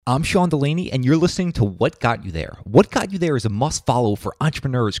I'm Sean Delaney, and you're listening to What Got You There. What Got You There is a must-follow for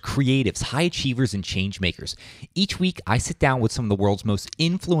entrepreneurs, creatives, high achievers, and change makers. Each week, I sit down with some of the world's most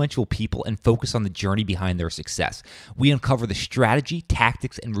influential people and focus on the journey behind their success. We uncover the strategy,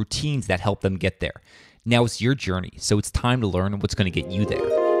 tactics, and routines that help them get there. Now it's your journey, so it's time to learn what's going to get you there.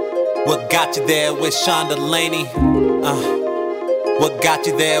 What got you there with Sean Delaney? What got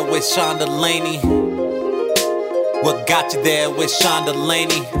you there with Sean Delaney? What got you there with Sean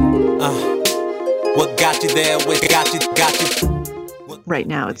Delaney? What got you there with got you? Right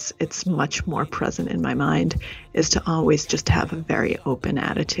now, it's much more present in my mind is to always just have a very open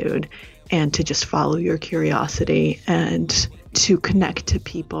attitude and to just follow your curiosity and to connect to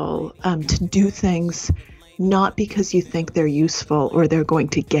people, to do things not because you think they're useful or they're going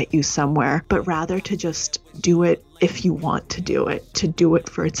to get you somewhere, but rather to just do it if you want to do it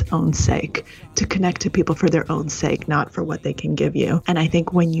for its own sake, to connect to people for their own sake, not for what they can give you. And I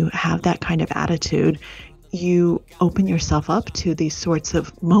think when you have that kind of attitude, you open yourself up to these sorts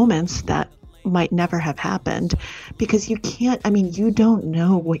of moments that might never have happened because you don't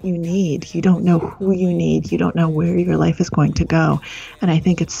know what you need. You don't know who you need. You don't know where your life is going to go. And I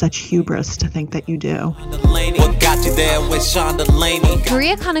think it's such hubris to think that you do. What got you there with Sean Delaney?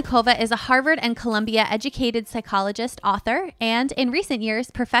 Maria Konnikova is a Harvard and Columbia educated psychologist, author, and in recent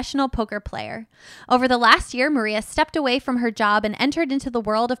years, professional poker player. Over the last year, Maria stepped away from her job and entered into the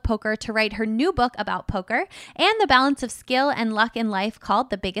world of poker to write her new book about poker and the balance of skill and luck in life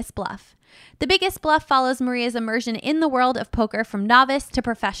called The Biggest Bluff. The Biggest Bluff follows Maria's immersion in the world of poker from novice to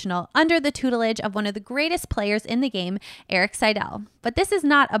professional under the tutelage of one of the greatest players in the game, Eric Seidel. But this is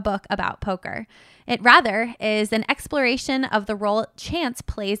not a book about poker. It rather is an exploration of the role chance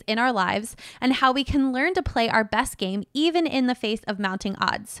plays in our lives and how we can learn to play our best game even in the face of mounting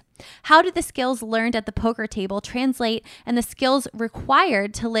odds. How do the skills learned at the poker table translate and the skills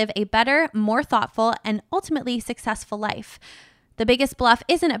required to live a better, more thoughtful, and ultimately successful life? The Biggest Bluff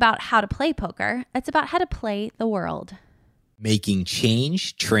isn't about how to play poker. It's about how to play the world. Making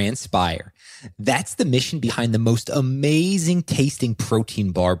change transpire. That's the mission behind the most amazing tasting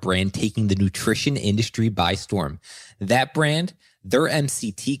protein bar brand taking the nutrition industry by storm. That brand, they're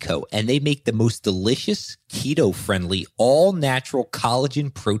MCT Co, and they make the most delicious, keto-friendly, all-natural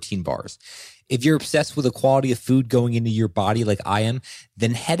collagen protein bars. If you're obsessed with the quality of food going into your body like I am,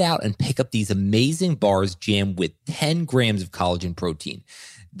 then head out and pick up these amazing bars jammed with 10 grams of collagen protein.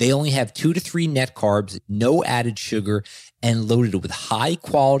 They only have 2 to 3 net carbs, no added sugar, and loaded with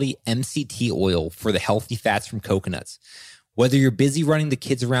high-quality MCT oil for the healthy fats from coconuts. Whether you're busy running the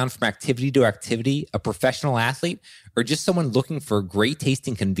kids around from activity to activity, a professional athlete, or just someone looking for a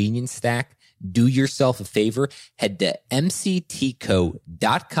great-tasting convenience snack, do yourself a favor, head to mctco.com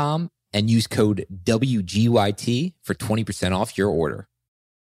and use code WGYT for 20% off your order.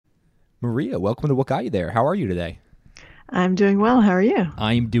 Maria, welcome to What Got You There. How are you today? I'm doing well. How are you?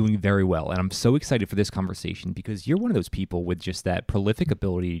 I'm doing very well, and I'm so excited for this conversation because you're one of those people with just that prolific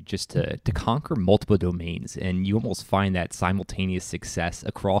ability just to conquer multiple domains, and you almost find that simultaneous success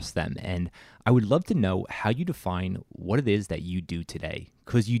across them. And I would love to know how you define what it is that you do today,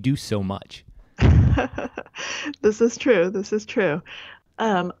 because you do so much. This is true.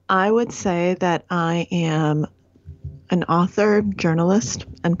 I would say that I am an author, journalist,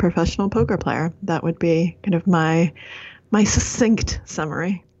 and professional poker player. That would be kind of my succinct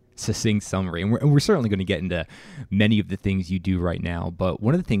summary. And we're certainly going to get into many of the things you do right now. But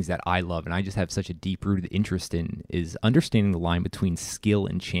one of the things that I love, and I just have such a deep-rooted interest in, is understanding the line between skill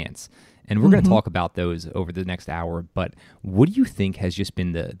and chance. And we're going to talk about those over the next hour. But what do you think has just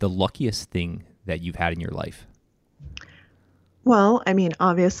been the luckiest thing that you've had in your life? Well, I mean,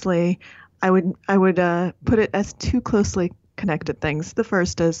 obviously, I would put it as two closely connected things. The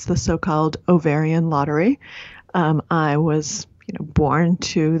first is the so-called ovarian lottery. I was, born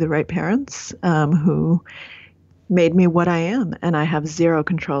to the right parents who made me what I am, and I have zero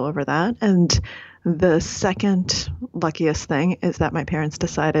control over that. And the second luckiest thing is that my parents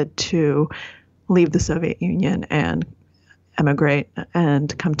decided to leave the Soviet Union and emigrate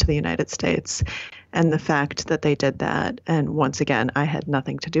and come to the United States. And the fact that they did that, and once again, I had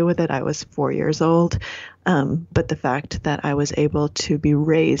nothing to do with it. I was 4 years old. But the fact that I was able to be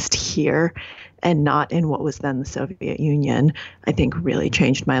raised here and not in what was then the Soviet Union, I think really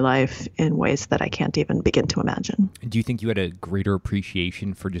changed my life in ways that I can't even begin to imagine. Do you think you had a greater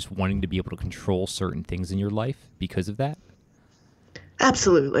appreciation for just wanting to be able to control certain things in your life because of that?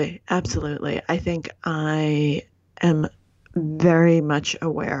 Absolutely. Absolutely. I think I am very much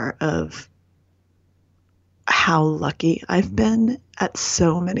aware of how lucky I've been at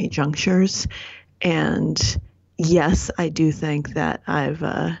so many junctures. And yes, I do think that I've,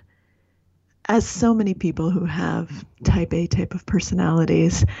 as so many people who have type A type of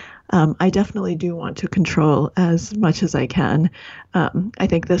personalities, I definitely do want to control as much as I can. I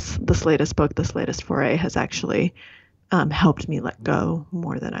think this latest book, this latest foray, has actually helped me let go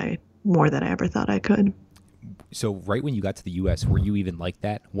more than I ever thought I could. So right when you got to the U.S., were you even like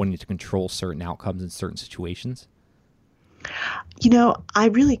that, wanting to control certain outcomes in certain situations? I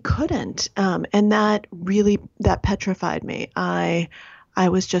really couldn't, and that petrified me. I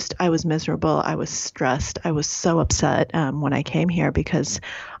was miserable. I was stressed. I was so upset when I came here because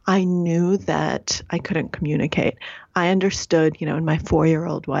I knew that I couldn't communicate. I understood, in my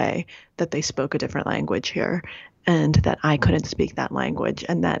 4-year-old way, that they spoke a different language here, and that I couldn't speak that language,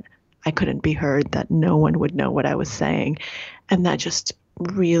 and that I couldn't be heard, that no one would know what I was saying, and that just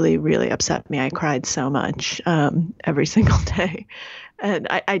really, really upset me. I cried so much every single day, and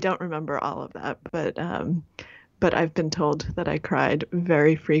I don't remember all of that, but I've been told that I cried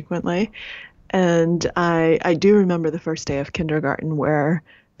very frequently. And I do remember the first day of kindergarten where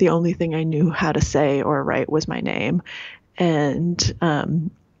the only thing I knew how to say or write was my name. And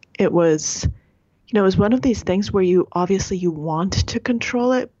it was, it was one of these things where you want to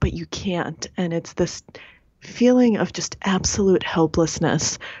control it, but you can't. And it's this feeling of just absolute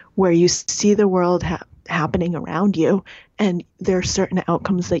helplessness where you see the world happening around you, and there are certain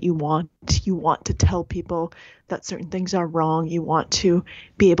outcomes that you want to tell people that certain things are wrong. You want to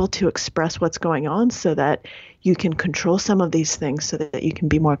be able to express what's going on so that you can control some of these things so that you can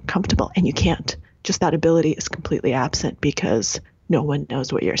be more comfortable, and you can't. Just that ability is completely absent because no one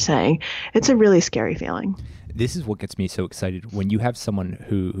knows what you're saying. It's a really scary feeling. This is what gets me so excited when you have someone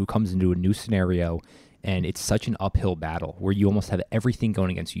who comes into a new scenario. And it's such an uphill battle where you almost have everything going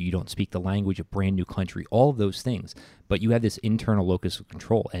against you. You don't speak the language, a brand new country, all of those things. But you have this internal locus of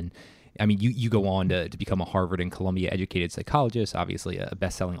control. And I mean, you go on to become a Harvard and Columbia educated psychologist, obviously a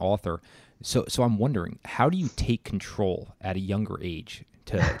best-selling author. So I'm wondering, how do you take control at a younger age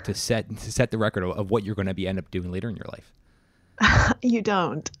to set the record of what you're going to end up doing later in your life? You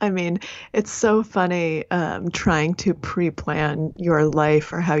don't. I mean, it's so funny trying to pre-plan your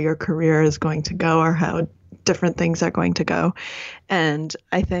life or how your career is going to go or how different things are going to go. And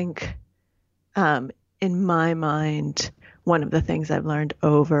I think in my mind, one of the things I've learned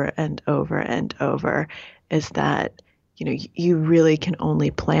over and over and over is that, you really can only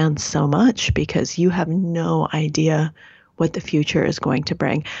plan so much because you have no idea what the future is going to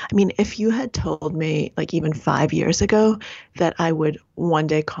bring. I mean, if you had told me, like even 5 years ago, that I would one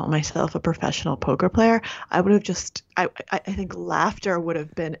day call myself a professional poker player, I would have I think laughter would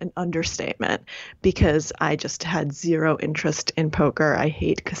have been an understatement because I just had zero interest in poker. I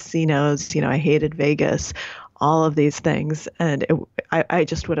hate casinos, I hated Vegas, all of these things. And I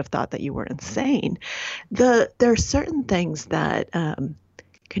just would have thought that you were insane. There are certain things that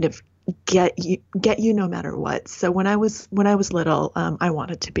kind of get you no matter what. So when I was little, I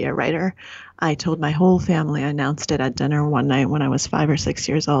wanted to be a writer. I told my whole family, I announced it at dinner one night when I was 5 or 6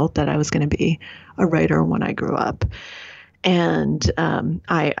 years old that I was going to be a writer when I grew up. And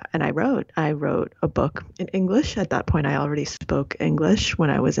I wrote a book in English. At that point, I already spoke English when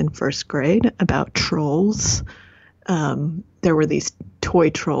I was in first grade about trolls. There were these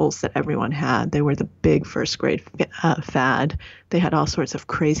toy trolls that everyone had. They were the big first grade fad. They had all sorts of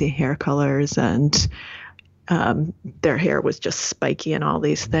crazy hair colors, and their hair was just spiky and all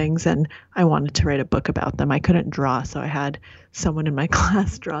these things. And I wanted to write a book about them. I couldn't draw, so I had someone in my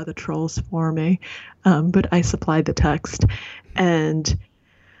class draw the trolls for me. But I supplied the text, and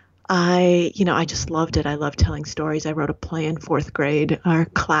I just loved it. I loved telling stories. I wrote a play in fourth grade, our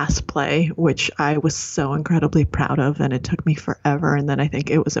class play, which I was so incredibly proud of, and it took me forever. And then I think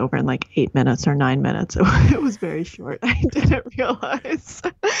it was over in like 8 minutes or 9 minutes. It was very short. I didn't realize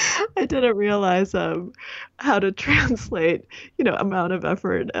how to translate, amount of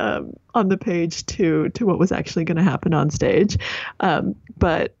effort on the page to what was actually going to happen on stage.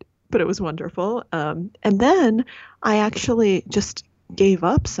 But it was wonderful. And then I actually just gave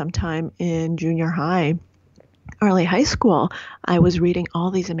up sometime in junior high, early high school. I was reading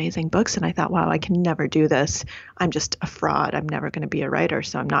all these amazing books and I thought, wow, I can never do this. I'm just a fraud. I'm never going to be a writer.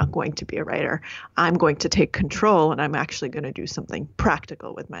 So I'm not going to be a writer. I'm going to take control and I'm actually going to do something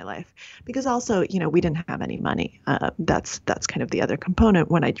practical with my life. Because also, we didn't have any money. That's kind of the other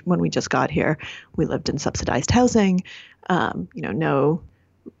component. When we just got here, we lived in subsidized housing. I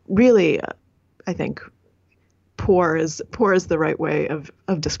think poor is the right way of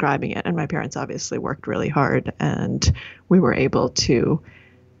describing it. And my parents obviously worked really hard and we were able to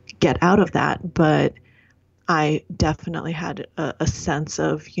get out of that. But I definitely had a sense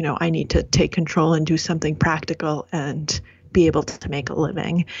of, I need to take control and do something practical and be able to make a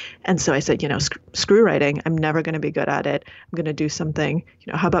living. And so I said, screw writing. I'm never going to be good at it. I'm going to do something,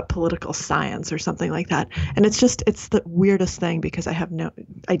 how about political science or something like that? And it's the weirdest thing because I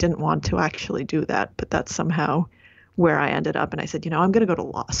didn't want to actually do that, but that's somehow where I ended up. And I said, I'm going to go to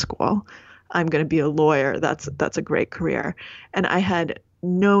law school. I'm going to be a lawyer. That's a great career. And I had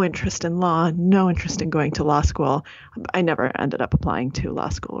no interest in law, no interest in going to law school. I never ended up applying to law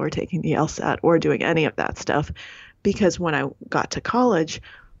school or taking the LSAT or doing any of that stuff. Because when I got to college,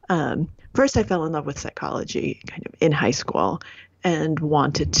 first I fell in love with psychology kind of in high school and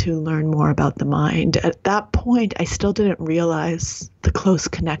wanted to learn more about the mind. At that point, I still didn't realize the close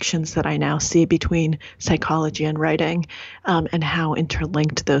connections that I now see between psychology and writing, and how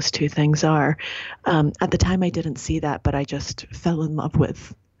interlinked those two things are. At the time, I didn't see that, but I just fell in love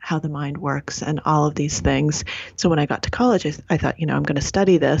with how the mind works and all of these things. So when I got to college, I thought, I'm going to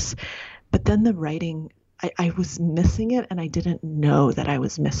study this. But then the writing, I was missing it, and I didn't know that I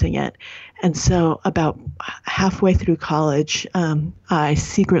was missing it. And so about halfway through college, I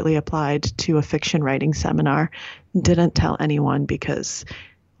secretly applied to a fiction writing seminar. Didn't tell anyone because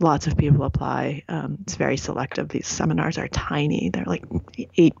lots of people apply. It's very selective. These seminars are tiny. They're like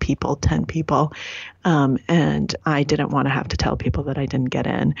 8 people, 10 people. And I didn't want to have to tell people that I didn't get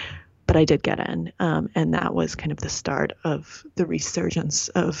in. But I did get in. And that was kind of the start of the resurgence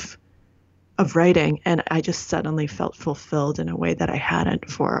of writing, and I just suddenly felt fulfilled in a way that I hadn't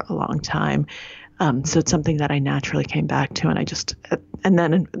for a long time. So it's something that I naturally came back to, and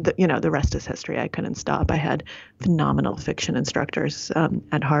then the rest is history. I couldn't stop. I had phenomenal fiction instructors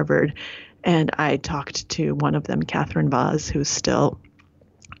at Harvard, and I talked to one of them, Catherine Vaz, who's still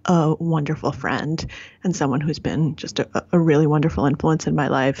a wonderful friend and someone who's been just a really wonderful influence in my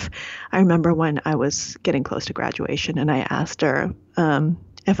life. I remember when I was getting close to graduation, and I asked her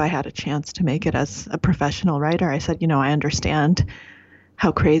if I had a chance to make it as a professional writer. I said, I understand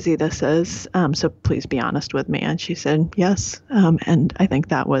how crazy this is, so please be honest with me. And she said, yes. And I think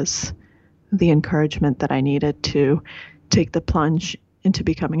that was the encouragement that I needed to take the plunge into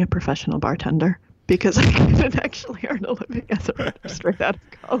becoming a professional bartender, because I couldn't actually earn a living as a writer straight out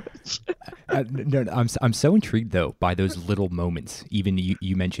of college. No, I'm so intrigued, though, by those little moments. Even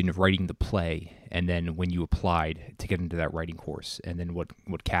you mentioned writing the play, and then when you applied to get into that writing course, and then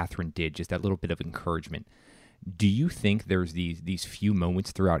what Catherine did, just that little bit of encouragement. Do you think there's these few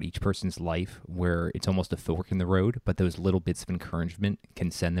moments throughout each person's life where it's almost a fork in the road, but those little bits of encouragement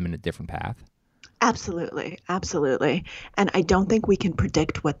can send them in a different path? Absolutely. Absolutely. And I don't think we can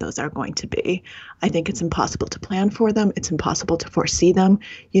predict what those are going to be. I think it's impossible to plan for them. It's impossible to foresee them.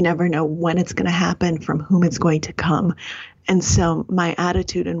 You never know when it's going to happen, from whom it's going to come. And so my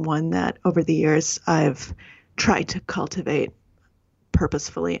attitude, and one that over the years I've tried to cultivate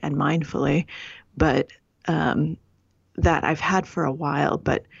purposefully and mindfully, but that I've had for a while,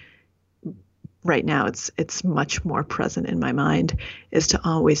 but right now it's much more present in my mind, is to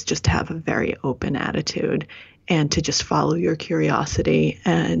always just have a very open attitude and to just follow your curiosity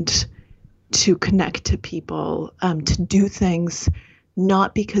and to connect to people, to do things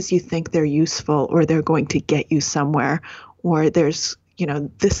not because you think they're useful or they're going to get you somewhere, or there's,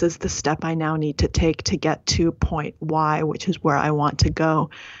 this is the step I now need to take to get to point Y, which is where I want to go,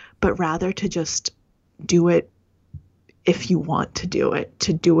 but rather to just do it if you want to do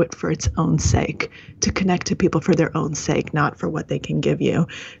it for its own sake, to connect to people for their own sake, not for what they can give you,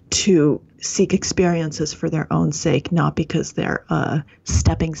 to seek experiences for their own sake, not because they're a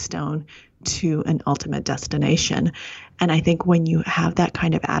stepping stone to an ultimate destination. And I think when you have that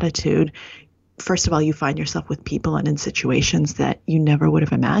kind of attitude, first of all, you find yourself with people and in situations that you never would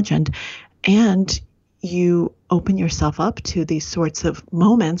have imagined. And you open yourself up to these sorts of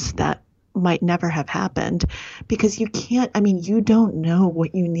moments that might never have happened, because you don't know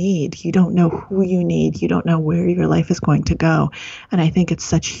what you need. You don't know who you need. You don't know where your life is going to go. And I think it's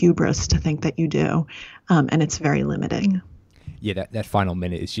such hubris to think that you do. And it's very limiting. Yeah, that final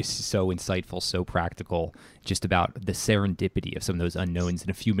minute is just so insightful, so practical, just about the serendipity of some of those unknowns.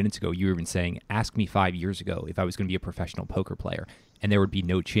 And a few minutes ago, you were even saying, ask me 5 years ago if I was going to be a professional poker player, and there would be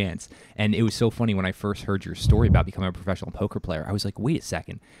no chance. And it was so funny when I first heard your story about becoming a professional poker player. I was like, wait a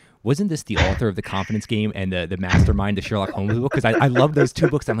second. Wasn't this the author of The Confidence Game and the mastermind, the Sherlock Holmes book? Because I love those two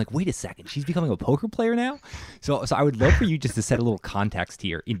books. I'm like, wait a second, she's becoming a poker player now? So I would love for you just to set a little context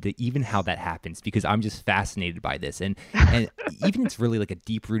here into even how that happens, because I'm just fascinated by this. And even it's really like a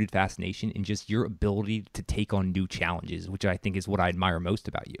deep-rooted fascination in just your ability to take on new challenges, which I think is what I admire most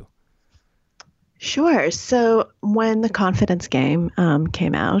about you. Sure. So when The Confidence Game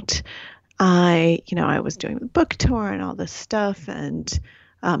came out, I was doing the book tour and all this stuff, and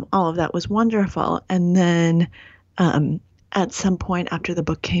all of that was wonderful. And then at some point after the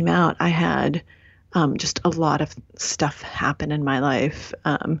book came out, I had just a lot of stuff happen in my life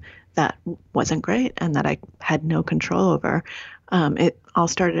that wasn't great and that I had no control over. It all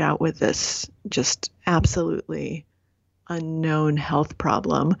started out with this just absolutely unknown health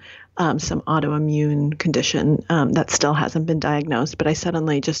problem, some autoimmune condition that still hasn't been diagnosed. But I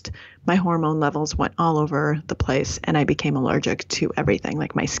suddenly my hormone levels went all over the place and I became allergic to everything.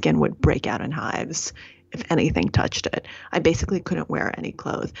 Like my skin would break out in hives if anything touched it. I basically couldn't wear any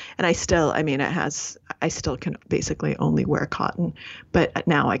clothes. And I still can basically only wear cotton, but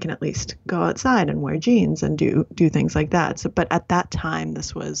now I can at least go outside and wear jeans and do things like that. So, but at that time,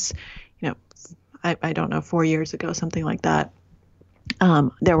 this was, I don't know, 4 years ago, something like that.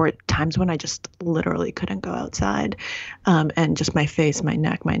 There were times when I just literally couldn't go outside. And just my face, my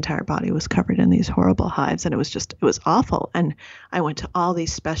neck, my entire body was covered in these horrible hives. And it was awful. And I went to all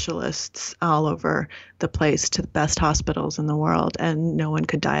these specialists all over the place, to the best hospitals in the world, and no one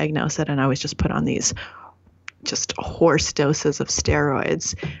could diagnose it. And I was just put on these just horse doses of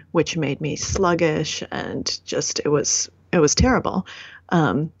steroids, which made me sluggish, and it was terrible.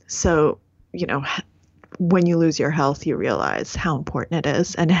 So, when you lose your health, you realize how important it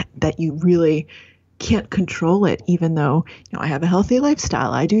is and that you really can't control it, even though, I have a healthy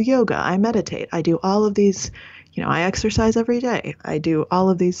lifestyle. I do yoga, I meditate, I do all of these, I exercise every day. I do all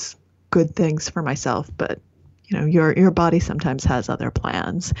of these good things for myself, but, your body sometimes has other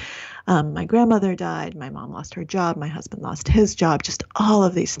plans. My grandmother died, my mom lost her job, my husband lost his job. Just all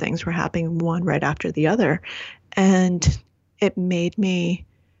of these things were happening one right after the other. And it made me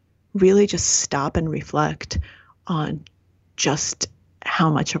really just stop and reflect on just how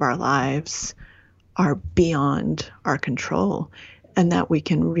much of our lives are beyond our control, and that we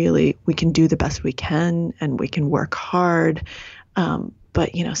can do the best we can, and we can work hard.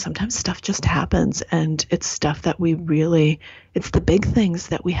 But, sometimes stuff just happens, and it's stuff that it's the big things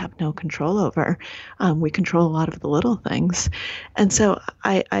that we have no control over. We control a lot of the little things. And so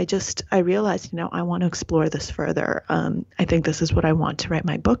I realized, I want to explore this further. I think this is what I want to write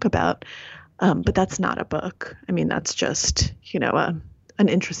my book about. But that's not a book. I mean, that's just, an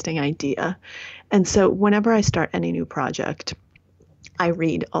interesting idea. And so whenever I start any new project, I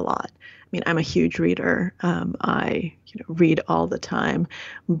read a lot. I mean, I'm a huge reader. I read all the time,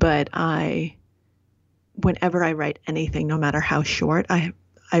 but whenever I write anything, no matter how short,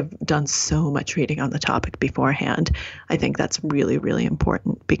 I've done so much reading on the topic beforehand. I think that's really, really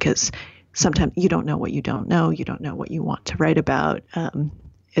important, because sometimes you don't know what you don't know. You don't know what you want to write about.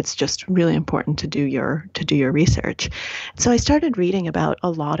 It's just really important to do your research. So I started reading about a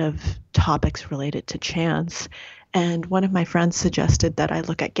lot of topics related to chance. And one of my friends suggested that I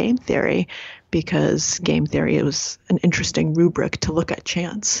look at game theory, because game theory was an interesting rubric to look at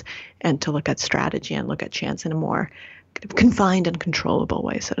chance and to look at strategy and look at chance in a more kind of confined and controllable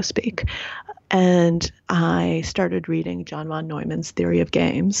way, so to speak. And I started reading John von Neumann's Theory of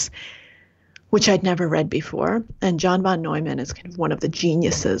Games, which I'd never read before. And John von Neumann is kind of one of the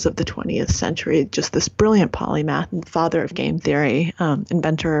geniuses of the 20th century, just this brilliant polymath and father of game theory,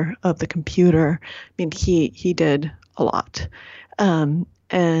 inventor of the computer. I mean, he did a lot.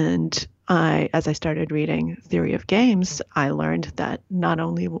 And as I started reading Theory of Games, I learned that not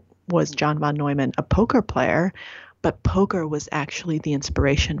only was John von Neumann a poker player, but poker was actually the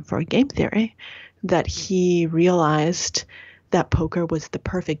inspiration for game theory, that he realized that poker was the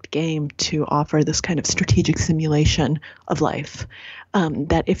perfect game to offer this kind of strategic simulation of life.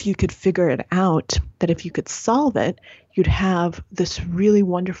 That if you could figure it out, that if you could solve it, you'd have this really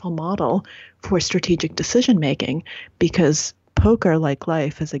wonderful model for strategic decision making, because poker, like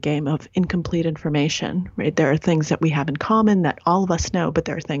life, is a game of incomplete information, right? There are things that we have in common that all of us know, but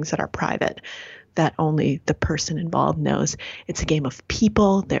there are things that are private that only the person involved knows. It's a game of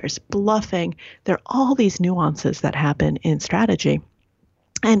people. There's bluffing. There are all these nuances that happen in strategy.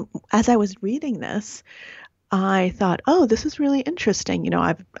 And as I was reading this, I thought, oh, this is really interesting.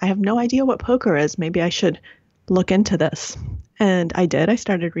 I have no idea what poker is. Maybe I should look into this. And I did. I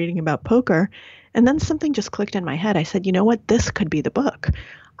started reading about poker. And then something just clicked in my head. I said, you know what? This could be the book.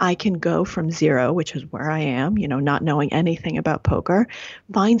 I can go from zero, which is where I am, not knowing anything about poker,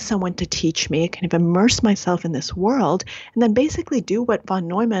 find someone to teach me, kind of immerse myself in this world, and then basically do what von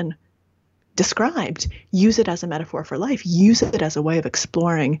Neumann described, use it as a metaphor for life, use it as a way of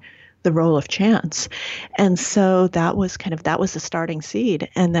exploring the role of chance. And so that was the starting seed.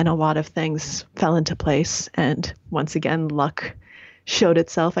 And then a lot of things fell into place. And once again, luck showed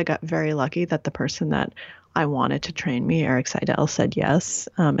itself. I got very lucky that the person that I wanted to train me, Eric Seidel, said yes,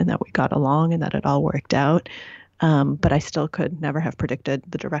 and that we got along and that it all worked out. But I still could never have predicted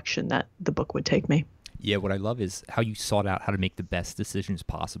the direction that the book would take me. Yeah, what I love is how you sought out how to make the best decisions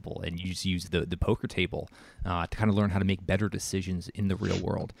possible, and you just use the poker table to kind of learn how to make better decisions in the real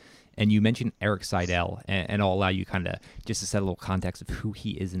world. And you mentioned Eric Seidel, and I'll allow you kind of just to set a little context of who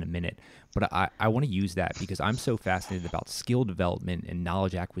he is in a minute. But I want to use that because I'm so fascinated about skill development and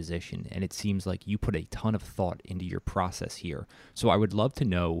knowledge acquisition, and it seems like you put a ton of thought into your process here. So I would love to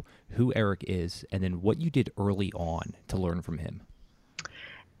know who Eric is and then what you did early on to learn from him.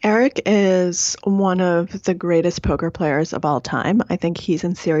 Eric is one of the greatest poker players of all time. I think he's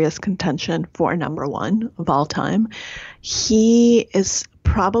in serious contention for number one of all time. He is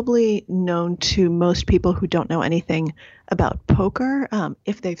probably known to most people who don't know anything about poker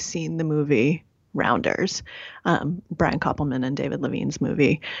if they've seen the movie Rounders, Brian Koppelman and David Levine's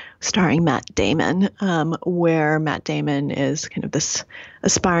movie starring Matt Damon, where Matt Damon is kind of this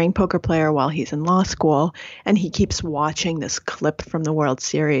aspiring poker player while he's in law school, and he keeps watching this clip from the World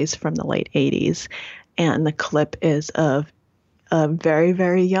Series from the late 80s, and the clip is of a very,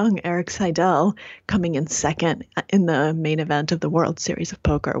 very young Eric Seidel coming in second in the main event of the World Series of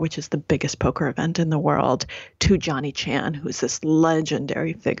Poker, which is the biggest poker event in the world, to Johnny Chan, who's this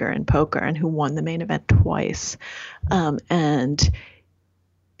legendary figure in poker and who won the main event twice. And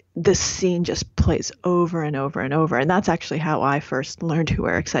this scene just plays over and over and over. And that's actually how I first learned who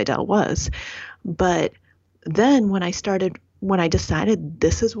Eric Seidel was. But then when I decided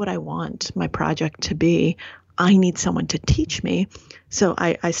this is what I want my project to be, I need someone to teach me. So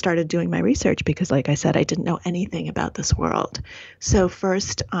I started doing my research because, like I said, I didn't know anything about this world. So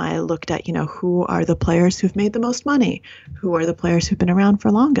first I looked at, who are the players who've made the most money? Who are the players who've been around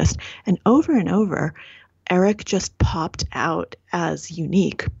for longest? And over, Eric just popped out as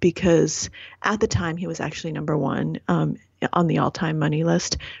unique because at the time he was actually number one on the all-time money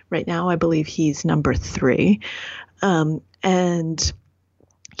list. Right now, I believe he's number 3. And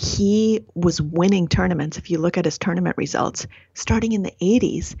he was winning tournaments. If you look at his tournament results, starting in the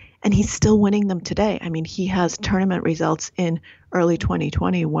 80s, and he's still winning them today. I mean, he has tournament results in early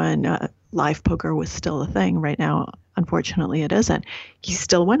 2020 when live poker was still a thing. Right now, unfortunately, it isn't. He's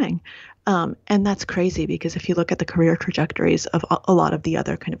still winning. And that's crazy because if you look at the career trajectories of a lot of the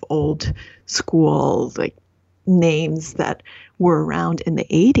other kind of old school names that were around in the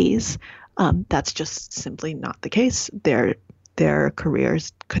 80s, that's just simply not the case. Their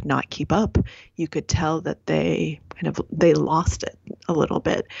careers could not keep up. You could tell that they lost it a little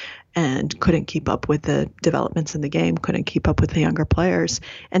bit and couldn't keep up with the developments in the game, couldn't keep up with the younger players.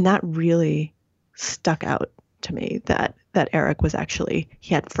 And that really stuck out to me that Eric was he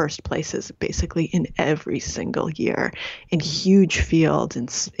had first places basically in every single year, in huge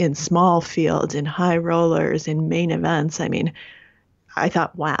fields, in small fields, in high rollers, in main events. I mean, I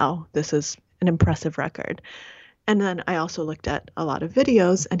thought, wow, this is an impressive record. And then I also looked at a lot of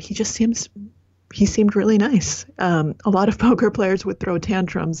videos, and he seemed really nice. A lot of poker players would throw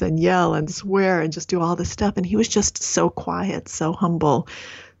tantrums and yell and swear and just do all this stuff. And he was just so quiet, so humble,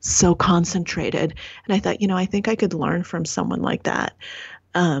 so concentrated. And I thought, I think I could learn from someone like that.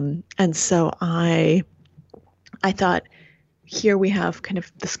 And so I thought, here we have kind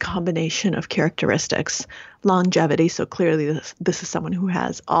of this combination of characteristics, longevity. So clearly this is someone who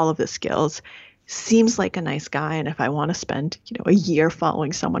has all of the skills, seems like a nice guy. And if I want to spend, a year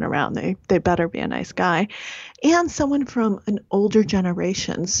following someone around, they better be a nice guy. And someone from an older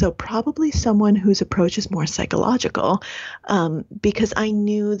generation. So probably someone whose approach is more psychological, because I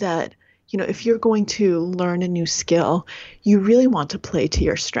knew that, if you're going to learn a new skill, you really want to play to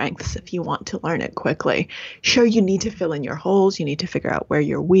your strengths if you want to learn it quickly. Sure, you need to fill in your holes. You need to figure out where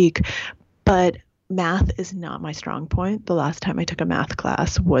you're weak, but math is not my strong point. The last time I took a math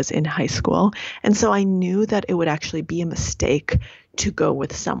class was in high school. And so I knew that it would actually be a mistake to go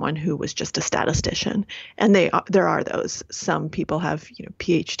with someone who was just a statistician. And there are those. Some people have,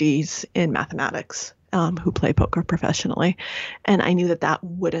 PhDs in mathematics who play poker professionally. And I knew that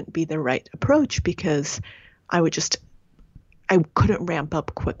wouldn't be the right approach because I couldn't ramp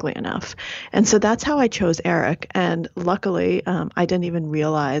up quickly enough. And so that's how I chose Eric. And luckily, I didn't even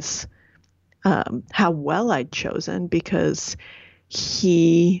realize how well I'd chosen because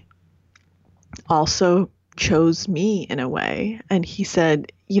he also chose me in a way. And he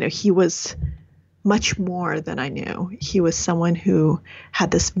said, he was much more than I knew. He was someone who had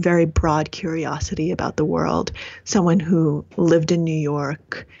this very broad curiosity about the world, someone who lived in New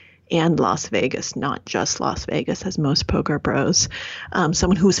York and Las Vegas, not just Las Vegas, as most poker pros.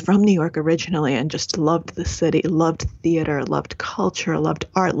 Someone who was from New York originally and just loved the city, loved theater, loved culture, loved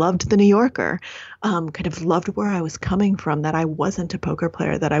art, loved the New Yorker, kind of loved where I was coming from, that I wasn't a poker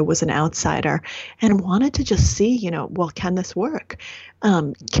player, that I was an outsider, and wanted to just see, well, can this work?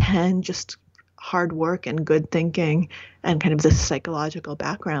 Can just hard work and good thinking and kind of this psychological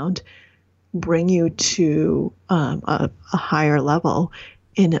background bring you to a higher level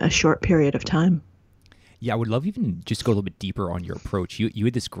in a short period of time? Yeah, I would love even just go a little bit deeper on your approach. You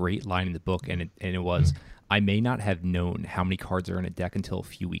had this great line in the book, and it was, I may not have known how many cards are in a deck until a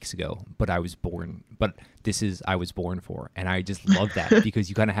few weeks ago, but I was born for. And I just love that because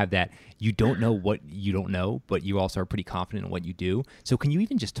you kind of have that, you don't know what you don't know, but you also are pretty confident in what you do. So can you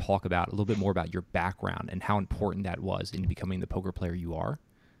even just talk about a little bit more about your background and how important that was in becoming the poker player you are?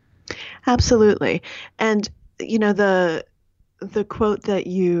 Absolutely. And, the quote that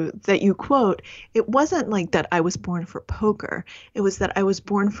you quote, it wasn't like that I was born for poker. It was that I was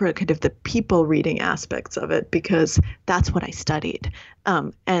born for kind of the people reading aspects of it, because that's what I studied.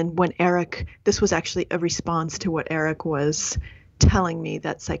 And when this was actually a response to what Eric was telling me,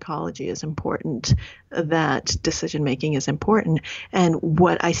 that psychology is important, that decision making is important. And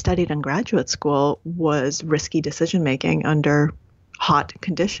what I studied in graduate school was risky decision making under hot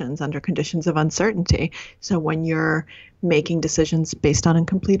conditions, under conditions of uncertainty. So when you're making decisions based on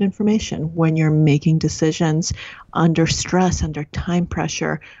incomplete information, when you're making decisions under stress, under time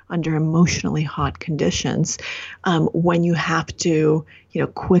pressure, under emotionally hot conditions, when you have to,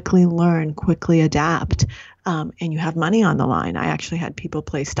 quickly learn, quickly adapt, and you have money on the line. I actually had people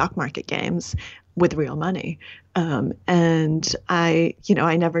play stock market games with real money. And I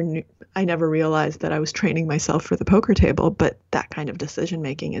never realized that I was training myself for the poker table, but that kind of decision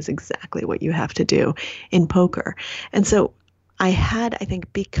making is exactly what you have to do in poker. And so I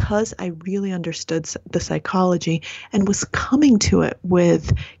think because I really understood the psychology and was coming to it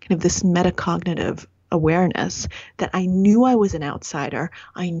with kind of this metacognitive awareness, that I knew I was an outsider.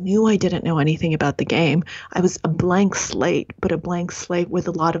 I knew I didn't know anything about the game. I was a blank slate, but a blank slate with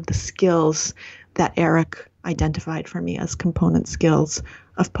a lot of the skills that Eric identified for me as component skills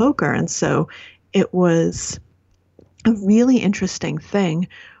of poker. And so it was a really interesting thing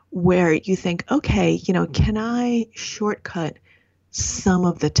where you think, okay, can I shortcut some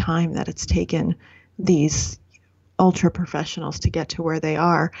of the time that it's taken these ultra professionals to get to where they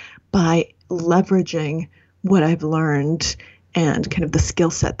are by leveraging what I've learned and kind of the skill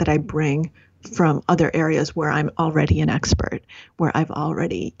set that I bring from other areas where I'm already an expert, where I've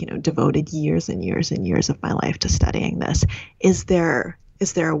already, devoted years and years and years of my life to studying this. Is there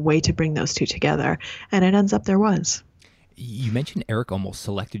a way to bring those two together? And it ends up there was. You mentioned Eric almost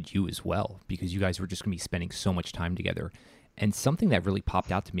selected you as well because you guys were just going to be spending so much time together. And something that really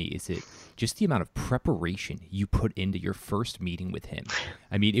popped out to me is that just the amount of preparation you put into your first meeting with him.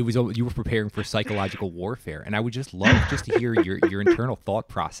 I mean, it was, you were preparing for psychological warfare, and I would just love just to hear your internal thought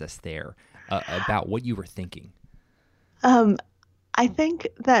process there about what you were thinking. I think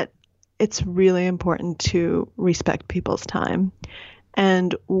that it's really important to respect people's time.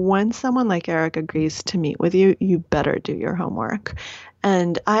 And when someone like Eric agrees to meet with you, you better do your homework.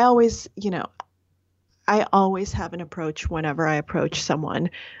 And I always have an approach whenever I approach someone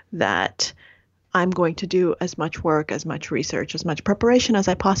that I'm going to do as much work, as much research, as much preparation as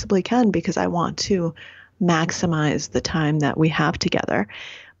I possibly can, because I want to maximize the time that we have together.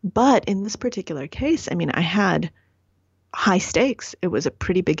 But in this particular case, I had high stakes. It was a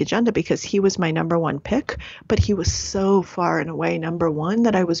pretty big agenda because he was my number one pick, but he was so far and away number one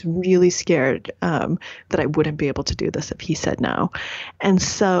that I was really scared that I wouldn't be able to do this if he said no. And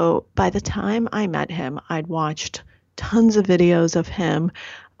so by the time I met him, I'd watched tons of videos of him.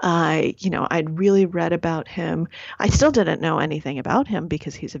 I'd really read about him. I still didn't know anything about him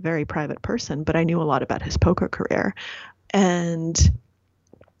because he's a very private person, but I knew a lot about his poker career. And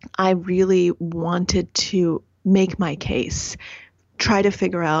I really wanted to make my case, try to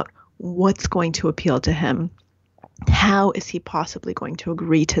figure out what's going to appeal to him. How is he possibly going to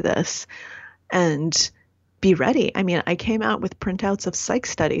agree to this and be ready? I came out with printouts of psych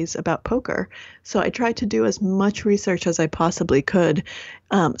studies about poker. So I tried to do as much research as I possibly could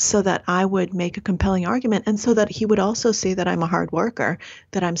so that I would make a compelling argument and so that he would also see that I'm a hard worker,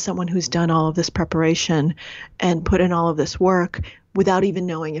 that I'm someone who's done all of this preparation and put in all of this work without even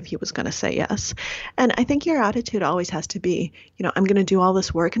knowing if he was going to say yes. And I think your attitude always has to be, I'm going to do all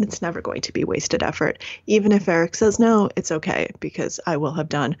this work and it's never going to be wasted effort. Even if Eric says no, it's okay because I will have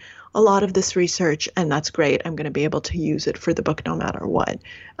done a lot of this research and that's great. I'm going to be able to use it for the book no matter what.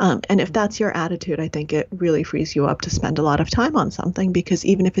 And if that's your attitude, I think it really frees you up to spend a lot of time on something, because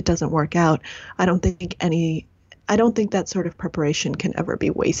even if it doesn't work out, I don't think that sort of preparation can ever be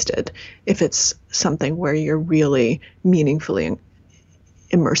wasted if it's something where you're really meaningfully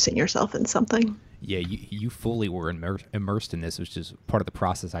immersing yourself in something. Yeah, you fully were immersed in this, which is part of the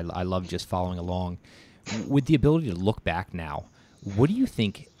process. I love just following along. With the ability to look back now, what do you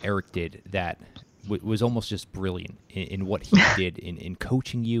think Eric did that was almost just brilliant in what he did in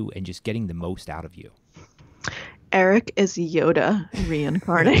coaching you and just getting the most out of you? Eric is Yoda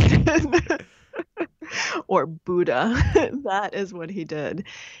reincarnated. Or Buddha. That is what he did.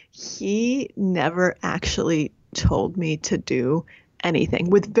 He never actually told me to do anything,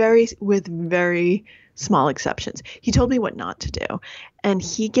 with very small exceptions. He told me what not to do. And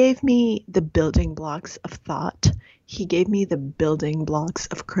he gave me the building blocks of thought. He gave me the building blocks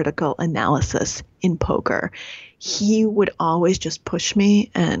of critical analysis in poker. He would always just push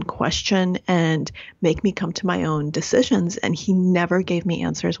me and question and make me come to my own decisions. And he never gave me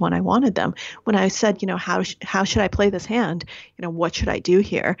answers when I wanted them. When I said, how should I play this hand? What should I do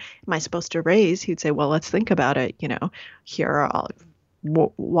here? Am I supposed to raise? He'd say, well, let's think about it. Here are all.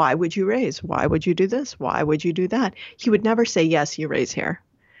 Why would you raise? Why would you do this? Why would you do that? He would never say, yes, you raise here.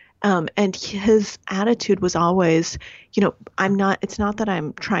 And his attitude was always, it's not that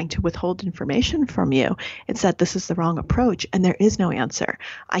I'm trying to withhold information from you. It's that this is the wrong approach and there is no answer.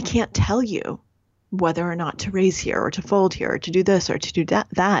 I can't tell you whether or not to raise here or to fold here or to do this or to do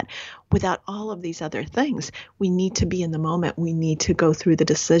that without all of these other things. We need to be in the moment. We need to go through the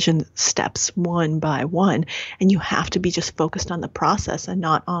decision steps one by one. And you have to be just focused on the process and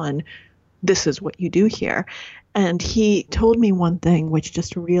not on this is what you do here. And he told me one thing which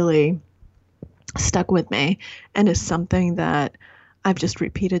just really stuck with me and is something that I've just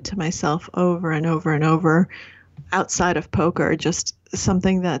repeated to myself over and over and over outside of poker, just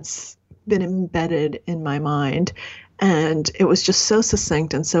something that's been embedded in my mind. And it was just so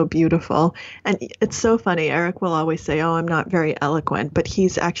succinct and so beautiful. And it's so funny. Eric will always say, oh, I'm not very eloquent, but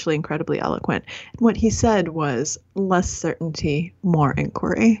he's actually incredibly eloquent. And what he said was less certainty, more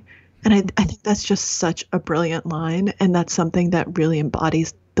inquiry. And I think that's just such a brilliant line. And that's something that really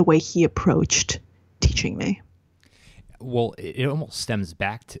embodies the way he approached teaching me. Well, it almost stems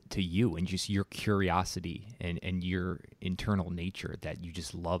back to you and just your curiosity and your internal nature that you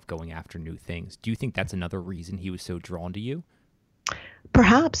just love going after new things. Do you think that's another reason he was so drawn to you?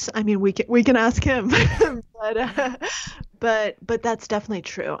 Perhaps. I mean, we can ask him, but that's definitely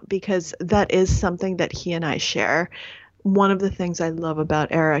true, because that is something that he and I share. One of the things I love about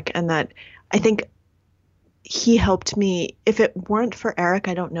Eric, and that I think he helped me. If it weren't for Eric,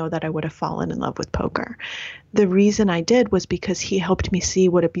 I don't know that I would have fallen in love with poker. The reason I did was because he helped me see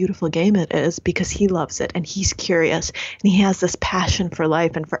what a beautiful game it is, because he loves it and he's curious and he has this passion for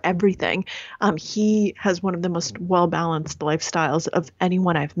life and for everything. He has one of the most well-balanced lifestyles of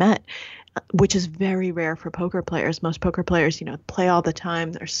anyone I've met, which is very rare for poker players. Most poker players, play all the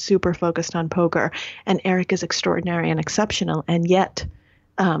time. They're super focused on poker. And Eric is extraordinary and exceptional. And yet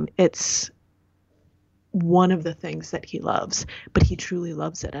it's one of the things that he loves, but he truly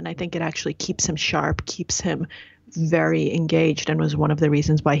loves it. And I think it actually keeps him sharp, keeps him very engaged, and was one of the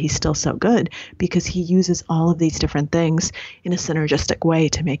reasons why he's still so good, because he uses all of these different things in a synergistic way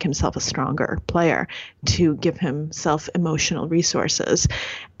to make himself a stronger player, to give himself emotional resources.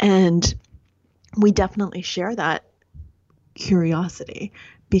 And we definitely share that curiosity,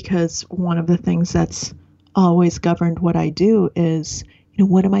 because one of the things that's always governed what I do is,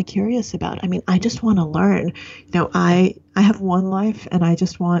 what am I curious about? I mean, I just want to learn. I have one life and I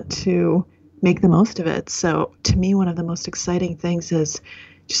just want to make the most of it. So to me, one of the most exciting things is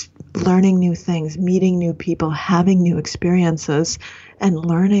just learning new things, meeting new people, having new experiences, and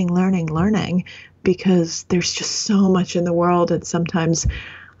learning, because there's just so much in the world. And sometimes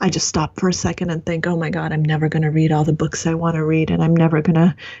I just stop for a second and think, oh my God, I'm never going to read all the books I want to read, and I'm never going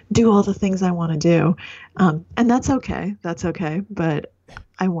to do all the things I want to do. And that's okay. But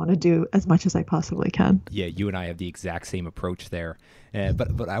I want to do as much as I possibly can. Yeah, you and I have the exact same approach there.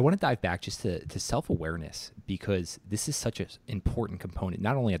 But I want to dive back just to self-awareness, because this is such an important component,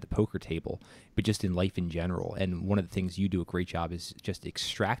 not only at the poker table, but just in life in general. And one of the things you do a great job is just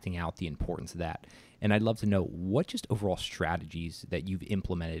extracting out the importance of that. And I'd love to know what just overall strategies that you've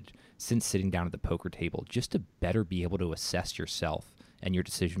implemented since sitting down at the poker table just to better be able to assess yourself and your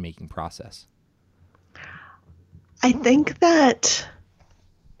decision-making process. I think that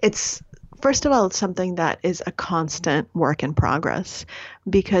it's, first of all, it's something that is a constant work in progress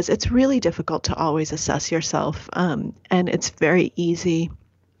because it's really difficult to always assess yourself. And it's very easy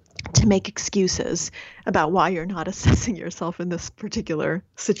to make excuses about why you're not assessing yourself in this particular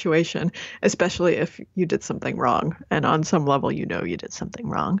situation, especially if you did something wrong. And on some level, you know you did something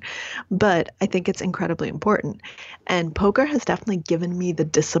wrong. But I think it's incredibly important. And poker has definitely given me the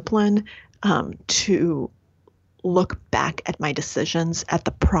discipline to look back at my decisions, at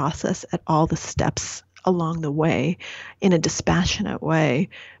the process, at all the steps along the way in a dispassionate way,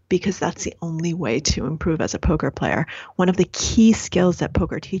 because that's the only way to improve as a poker player. One of the key skills that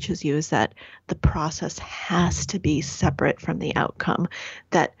poker teaches you is that the process has to be separate from the outcome,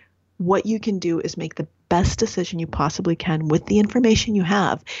 that what you can do is make the best decision you possibly can with the information you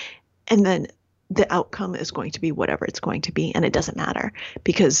have, and then the outcome is going to be whatever it's going to be, and it doesn't matter.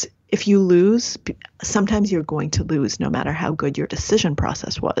 Because if you lose, sometimes you're going to lose no matter how good your decision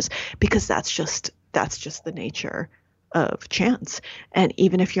process was, because that's just the nature of chance. And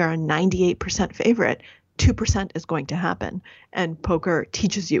even if you're a 98% favorite, 2% is going to happen. And poker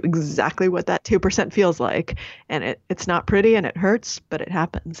teaches you exactly what that 2% feels like. And it's not pretty and it hurts, but it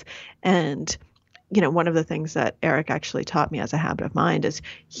happens. And one of the things that Eric actually taught me as a habit of mind is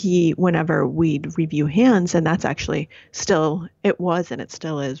whenever we'd review hands, and that's actually it was and it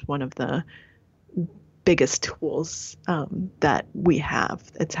still is one of the biggest tools that we have.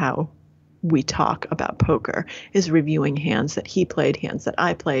 It's how we talk about poker, is reviewing hands that he played, hands that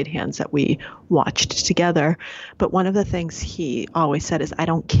I played, hands that we watched together. But one of the things he always said is, I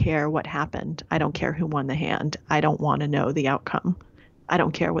don't care what happened. I don't care who won the hand. I don't want to know the outcome. I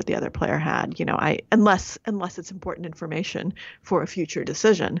don't care what the other player had, unless it's important information for a future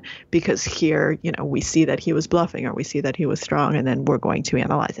decision, because here, we see that he was bluffing or we see that he was strong, and then we're going to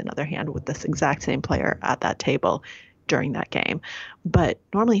analyze another hand with this exact same player at that table during that game. But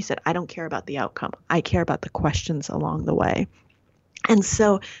normally he said, I don't care about the outcome. I care about the questions along the way. And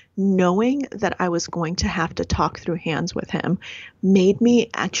so knowing that I was going to have to talk through hands with him made me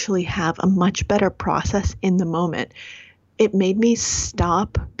actually have a much better process in the moment. It made me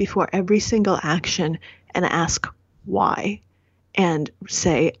stop before every single action and ask why, and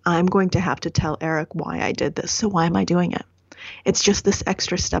say, I'm going to have to tell Eric why I did this. So why am I doing it? It's just this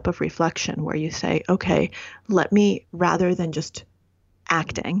extra step of reflection where you say, okay, let me, rather than just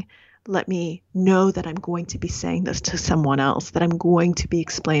acting, let me know that I'm going to be saying this to someone else, that I'm going to be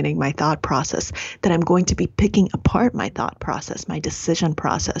explaining my thought process, that I'm going to be picking apart my thought process, my decision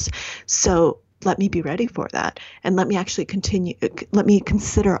process. So let me be ready for that. And let me actually let me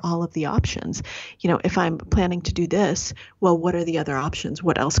consider all of the options. If I'm planning to do this, well, what are the other options?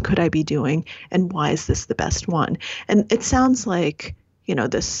 What else could I be doing? And why is this the best one? And it sounds like,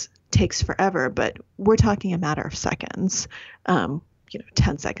 this takes forever, but we're talking a matter of seconds, 10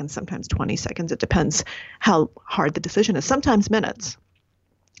 seconds, sometimes 20 seconds. It depends how hard the decision is, sometimes minutes,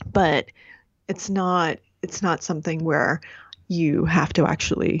 but it's not something where you have to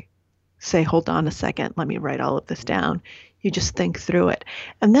actually say, hold on a second, let me write all of this down. You just think through it.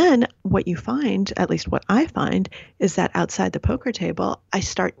 And then what you find, at least what I find, is that outside the poker table, I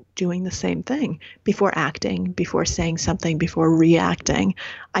start doing the same thing. Before acting, before saying something, before reacting,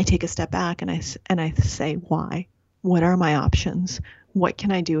 I take a step back and I say, why? What are my options? What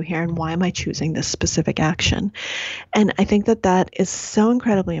can I do here? And why am I choosing this specific action? And I think that is so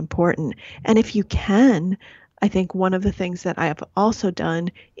incredibly important. And if you can, I think one of the things that I have also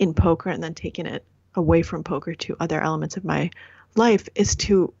done in poker and then taken it away from poker to other elements of my life is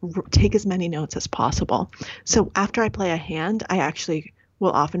to take as many notes as possible. So after I play a hand, I actually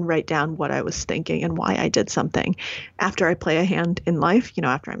will often write down what I was thinking and why I did something. After I play a hand in life,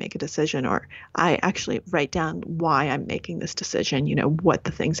 after I make a decision, or I actually write down why I'm making this decision, what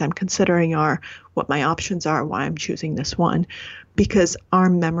the things I'm considering are, what my options are, why I'm choosing this one. Because our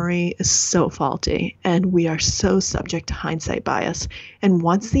memory is so faulty and we are so subject to hindsight bias. And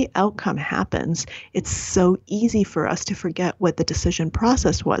once the outcome happens, it's so easy for us to forget what the decision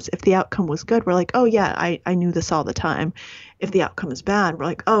process was. If the outcome was good, we're like, oh yeah, I knew this all the time. If the outcome is bad, we're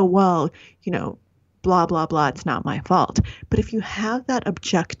like, oh, well, blah, blah, blah, it's not my fault. But if you have that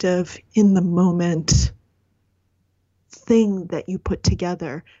objective in the moment thing that you put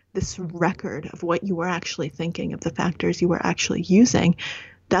together, this record of what you were actually thinking, of the factors you were actually using,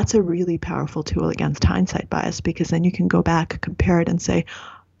 that's a really powerful tool against hindsight bias, because then you can go back, compare it, and say,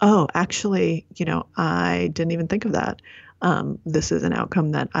 oh, actually, I didn't even think of that. This is an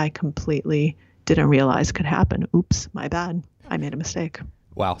outcome that I completely didn't realize could happen. Oops, my bad. I made a mistake.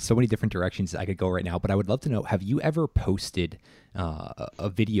 Wow, so many different directions I could go right now, but I would love to know, have you ever posted a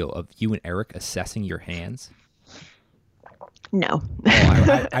video of you and Eric assessing your hands? No.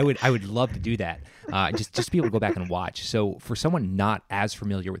 I would love to do that. Just to be able to go back and watch. So for someone not as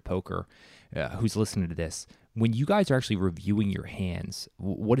familiar with poker, who's listening to this, when you guys are actually reviewing your hands,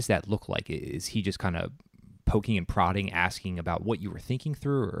 what does that look like? Is he just kind of poking and prodding, asking about what you were thinking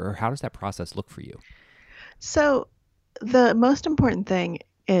through, or how does that process look for you? So the most important thing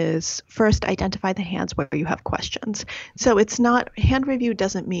is first identify the hands where you have questions. So it's not, hand review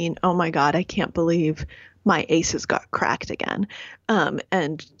doesn't mean, oh my God, I can't believe my aces got cracked again.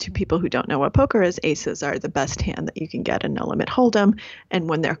 And to people who don't know what poker is, aces are the best hand that you can get in no limit hold'em. And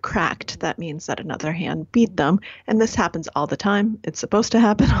when they're cracked, that means that another hand beat them. And this happens all the time. It's supposed to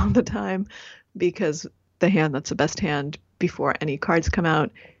happen all the time because the hand that's the best hand before any cards come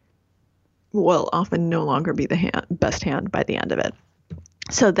out will often no longer be the best hand by the end of it.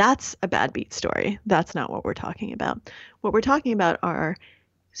 So that's a bad beat story. That's not what we're talking about. What we're talking about are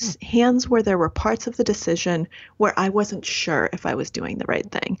hands where there were parts of the decision where I wasn't sure if I was doing the right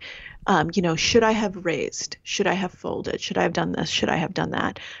thing. Should I have raised? Should I have folded? Should I have done this? Should I have done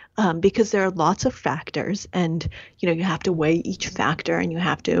that? Because there are lots of factors, and you have to weigh each factor and you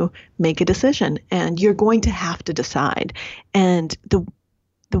have to make a decision, and you're going to have to decide. And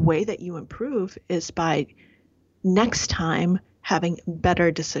the way that you improve is by next time having better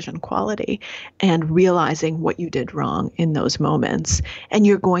decision quality and realizing what you did wrong in those moments. And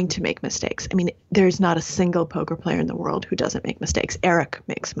you're going to make mistakes. I mean, there's not a single poker player in the world who doesn't make mistakes. Eric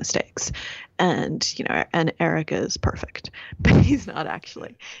makes mistakes. And, and Eric is perfect, but he's not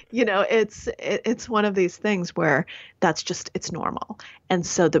actually. It's one of these things where it's normal. And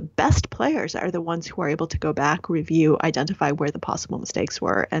so the best players are the ones who are able to go back, review, identify where the possible mistakes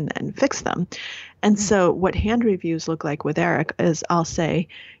were, and then fix them. And so what hand reviews look like with Eric is I'll say,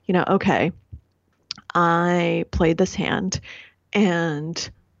 okay, I played this hand, and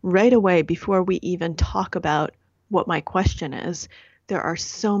right away, before we even talk about what my question is, there are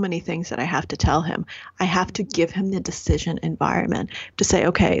so many things that I have to tell him. I have to give him the decision environment to say,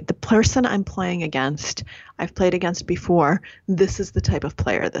 okay, the person I'm playing against, I've played against before. This is the type of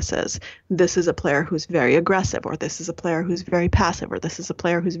player this is. This is a player who's very aggressive, or this is a player who's very passive, or this is a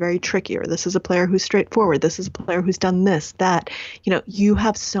player who's very tricky, or this is a player who's straightforward. This is a player who's done this, that. You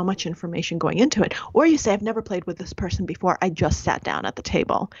have so much information going into it. Or you say, I've never played with this person before. I just sat down at the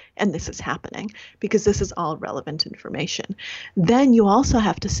table and this is happening, because this is all relevant information. Then you also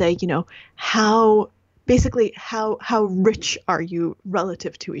have to say, how rich are you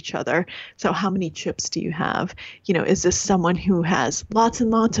relative to each other? So how many chips do you have? Is this someone who has lots and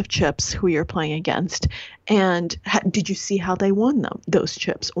lots of chips who you're playing against? And did you see how they won those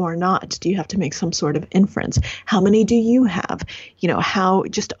chips or not? Do you have to make some sort of inference? How many do you have? How,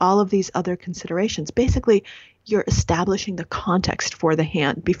 just all of these other considerations. Basically, you're establishing the context for the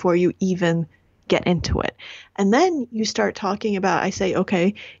hand before you even get into it. And then you start talking about, I say,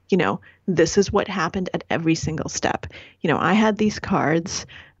 okay, this is what happened at every single step. I had these cards,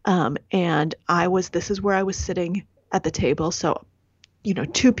 and this is where I was sitting at the table. So,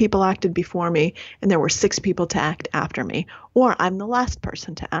 2 people acted before me and there were 6 people to act after me, or I'm the last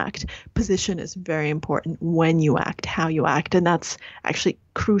person to act. Position is very important when you act, how you act. And that's actually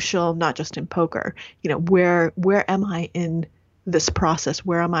crucial, not just in poker. Where am I in this process?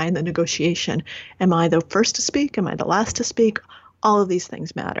 Where am I in the negotiation? Am I the first to speak? Am I the last to speak? All of these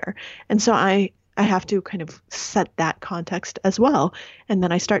things matter. And so I have to kind of set that context as well. And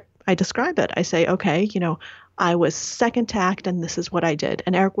then I describe it. I say, okay, I was second to act and this is what I did.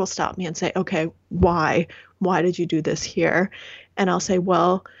 And Eric will stop me and say, okay, why? Why did you do this here? And I'll say,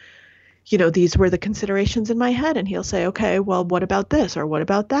 well, these were the considerations in my head. And he'll say, okay, well, what about this or what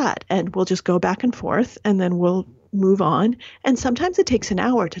about that? And we'll just go back and forth, and then we'll move on. And sometimes it takes an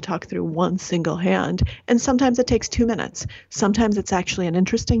hour to talk through one single hand, and sometimes it takes 2 minutes. Sometimes it's actually an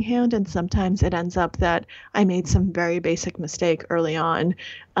interesting hand, and sometimes it ends up that I made some very basic mistake early on,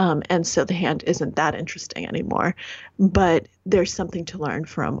 and so the hand isn't that interesting anymore. But there's something to learn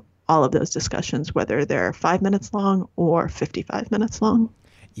from all of those discussions, whether they're 5 minutes long or 55 minutes long.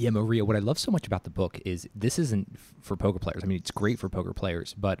 Yeah, Maria, what I love so much about the book is this isn't for poker players. I mean, it's great for poker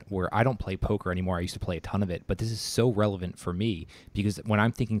players, but where I don't play poker anymore, I used to play a ton of it, but this is so relevant for me because when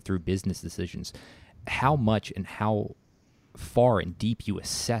I'm thinking through business decisions, how much and how far and deep you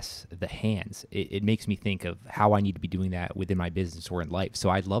assess the hands, it makes me think of how I need to be doing that within my business or in life. So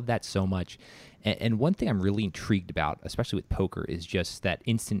I love that so much. And one thing I'm really intrigued about, especially with poker, is just that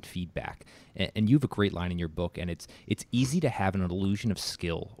instant feedback. And you have a great line in your book, and it's easy to have an illusion of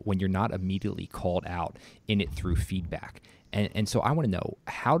skill when you're not immediately called out in it through feedback. And so I want to know,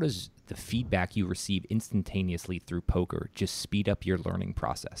 how does the feedback you receive instantaneously through poker just speed up your learning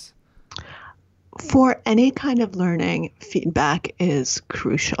process? For any kind of learning, feedback is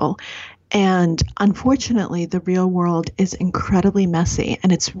crucial. And unfortunately, the real world is incredibly messy,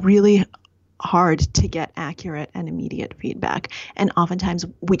 and it's really hard to get accurate and immediate feedback. And oftentimes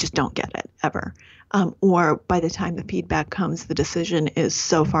we just don't get it ever. Or by the time the feedback comes, the decision is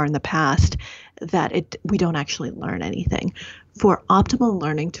so far in the past that we don't actually learn anything. For optimal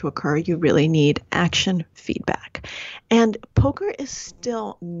learning to occur, you really need action feedback. And poker is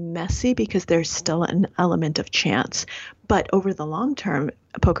still messy because there's still an element of chance. But over the long term,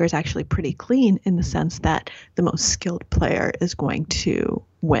 poker is actually pretty clean in the sense that the most skilled player is going to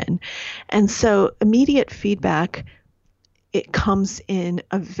win. And so immediate feedback, it comes in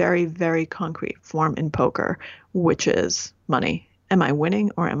a very, very concrete form in poker, which is money. Am I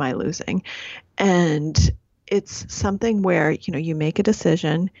winning or am I losing? And it's something where, you make a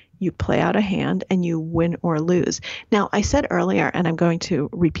decision, you play out a hand, and you win or lose. Now, I said earlier, and I'm going to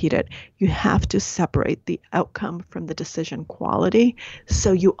repeat it, you have to separate the outcome from the decision quality.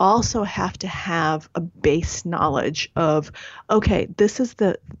 So you also have to have a base knowledge of, okay, this is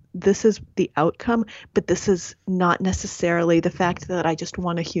the outcome, but this is not necessarily the fact that I just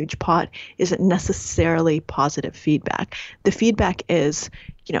won a huge pot isn't necessarily positive feedback. The feedback is,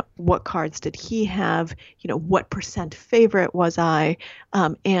 what cards did he have? What percent favorite was I?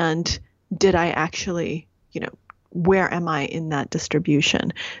 And did I actually, where am I in that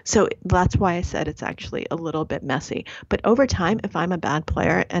distribution? So that's why I said it's actually a little bit messy. But over time, if I'm a bad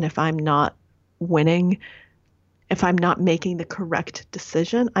player and if I'm not winning, if I'm not making the correct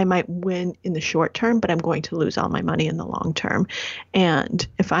decision, I might win in the short term, but I'm going to lose all my money in the long term. And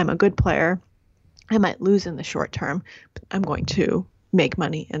if I'm a good player, I might lose in the short term, but I'm going to make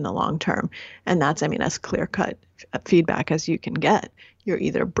money in the long term. And that's, as clear-cut feedback as you can get. You're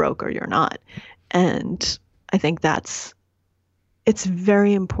either broke or you're not. And I think it's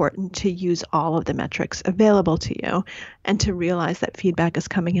very important to use all of the metrics available to you and to realize that feedback is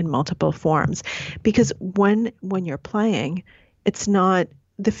coming in multiple forms. Because when you're playing, it's not,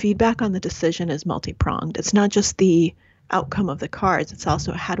 the feedback on the decision is multi-pronged. It's not just the outcome of the cards. It's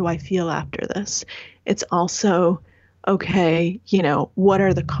also, how do I feel after this? It's also, okay, what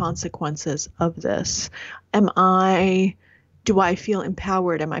are the consequences of this? Do I feel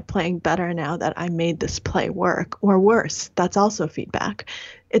empowered? Am I playing better now that I made this play work? Or worse, that's also feedback.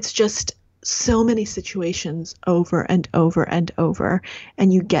 It's just so many situations over and over and over,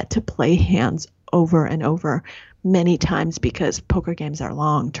 and you get to play hands over and over many times because poker games are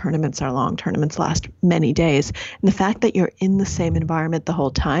long, tournaments last many days. And the fact that you're in the same environment the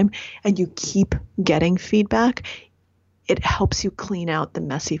whole time and you keep getting feedback, it helps you clean out the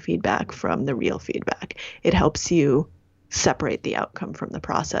messy feedback from the real feedback. It helps you separate the outcome from the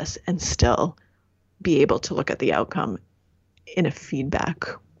process and still be able to look at the outcome in a feedback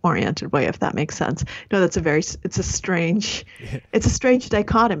oriented way, if that makes sense. No, it's a strange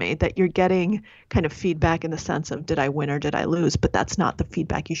dichotomy that you're getting kind of feedback in the sense of, did I win or did I lose? But that's not the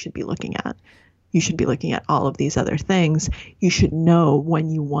feedback you should be looking at. You should be looking at all of these other things. You should know when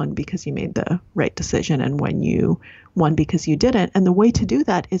you won because you made the right decision and when you won because you didn't. And the way to do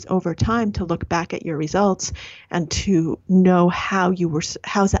that is over time to look back at your results and to know how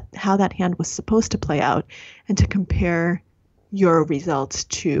that hand was supposed to play out and to compare your results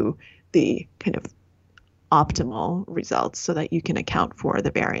to the kind of optimal results so that you can account for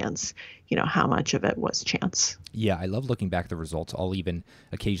the variance, how much of it was chance. Yeah, I love looking back at the results. I'll even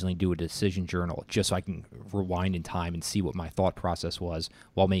occasionally do a decision journal just so I can rewind in time and see what my thought process was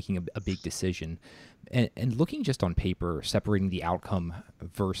while making a big decision. And looking just on paper, separating the outcome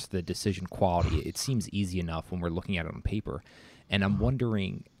versus the decision quality, it seems easy enough when we're looking at it on paper. And I'm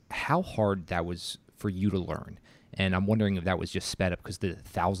wondering how hard that was for you to learn. And I'm wondering if that was just sped up because the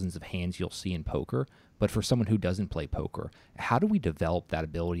thousands of hands you'll see in poker. But for someone who doesn't play poker, how do we develop that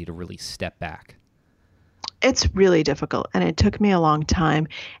ability to really step back? It's really difficult, and it took me a long time.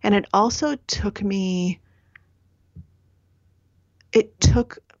 And it also took me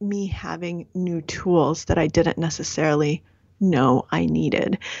having new tools that I didn't necessarily know I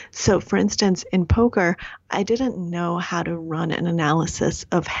needed. So for instance, in poker, I didn't know how to run an analysis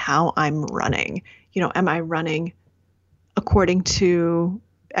of how I'm running. Am I running according to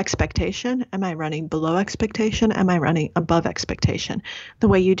expectation? Am I running below expectation? Am I running above expectation? The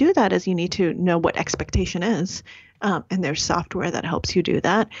way you do that is you need to know what expectation is. And there's software that helps you do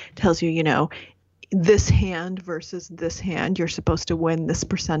that. Tells you, this hand versus this hand, you're supposed to win this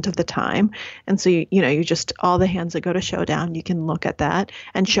percent of the time. And so, you just, all the hands that go to showdown, you can look at that.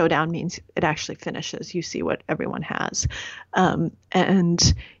 And showdown means it actually finishes. You see what everyone has.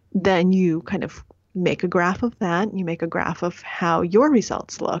 And then you kind of make a graph of that. You make a graph of how your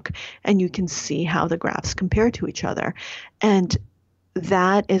results look, and you can see how the graphs compare to each other. And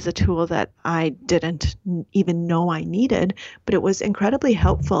that is a tool that I didn't even know I needed, but it was incredibly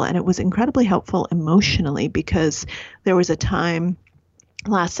helpful. And it was incredibly helpful emotionally, because there was a time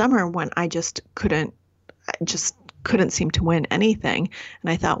last summer when I just couldn't seem to win anything. And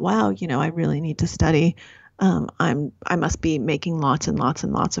I thought, wow, I really need to study. I must be making lots and lots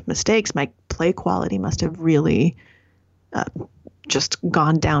and lots of mistakes. My play quality must have really just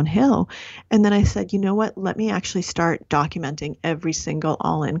gone downhill. And then I said, you know what? Let me actually start documenting every single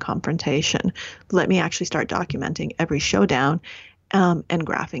all-in confrontation. Let me actually start documenting every showdown and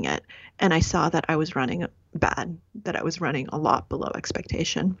graphing it. And I saw that I was running bad, that I was running a lot below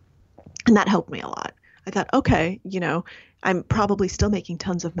expectation. And that helped me a lot. I thought, okay, I'm probably still making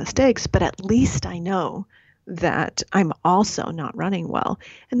tons of mistakes, but at least I know that I'm also not running well.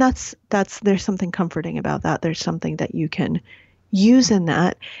 And there's something comforting about that. There's something that you can use in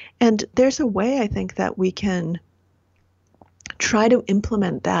that. And there's a way I think that we can try to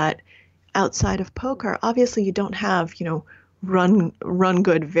implement that outside of poker. Obviously, you don't have, run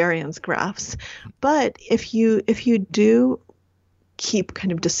good variance graphs, but if you do keep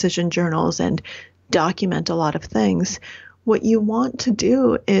kind of decision journals and document a lot of things, what you want to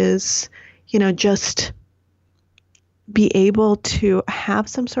do is, just be able to have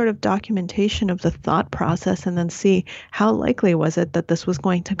some sort of documentation of the thought process, and then see how likely was it that this was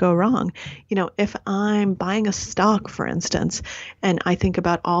going to go wrong. If I'm buying a stock, for instance, and I think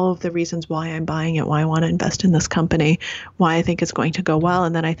about all of the reasons why I'm buying it, why I want to invest in this company, why I think it's going to go well,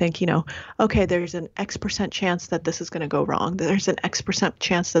 and then I think, okay, there's an X% chance that this is going to go wrong. There's an X%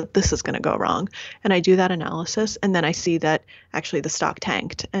 chance that this is going to go wrong. And I do that analysis, and then I see that actually the stock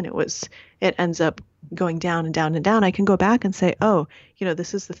tanked, and it ends up going down and down and down. I can go back and say, oh,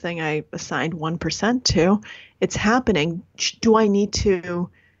 this is the thing I assigned 1% to. It's happening. Do I need to,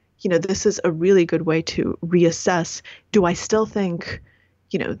 this is a really good way to reassess. Do I still think,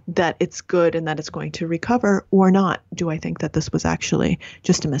 that it's good and that it's going to recover, or not? Do I think that this was actually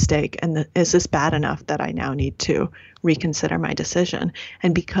just a mistake? And is this bad enough that I now need to reconsider my decision?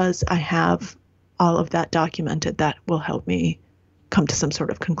 And because I have all of that documented, that will help me come to some sort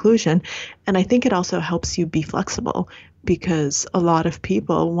of conclusion. And I think it also helps you be flexible, because a lot of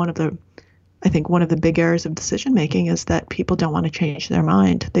people, one of the big errors of decision making is that people don't want to change their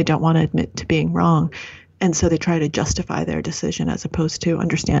mind. They don't want to admit to being wrong. And so they try to justify their decision as opposed to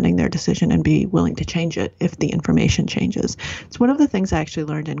understanding their decision and be willing to change it if the information changes. It's one of the things I actually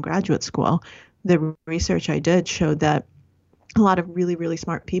learned in graduate school. The research I did showed that a lot of really, really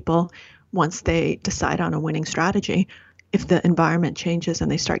smart people, once they decide on a winning strategy, if the environment changes and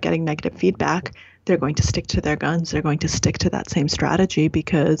they start getting negative feedback, they're going to stick to their guns. They're going to stick to that same strategy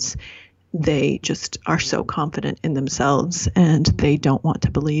because they just are so confident in themselves, and they don't want to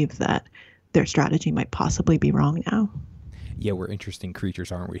believe that their strategy might possibly be wrong now. Yeah, we're interesting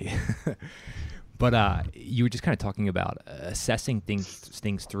creatures, aren't we? But you were just kind of talking about assessing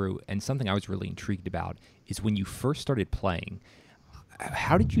things through, and something I was really intrigued about is when you first started playing,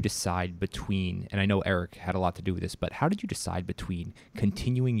 how did you decide between, and I know Eric had a lot to do with this, but how did you decide between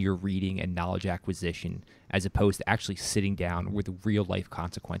continuing your reading and knowledge acquisition as opposed to actually sitting down with real life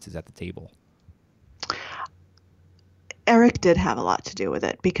consequences at the table? Eric did have a lot to do with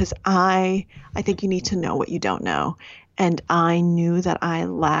it, because I think you need to know what you don't know. And I knew that I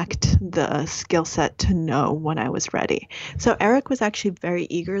lacked the skill set to know when I was ready. So Eric was actually very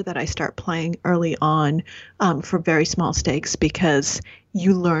eager that I start playing early on for very small stakes, because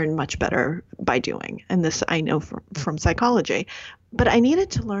you learn much better by doing. And this I know from psychology. But I needed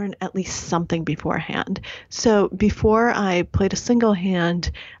to learn at least something beforehand. So before I played a single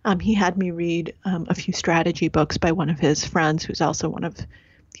hand, he had me read a few strategy books by one of his friends, who's also one of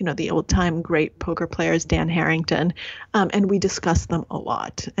the old-time great poker players, Dan Harrington, and we discussed them a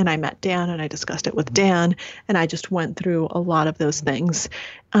lot. And I met Dan, and I discussed it with Dan, and I just went through a lot of those things.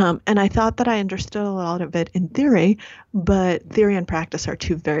 And I thought that I understood a lot of it in theory, but theory and practice are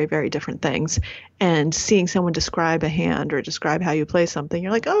two very, very different things. And seeing someone describe a hand or describe how you play something,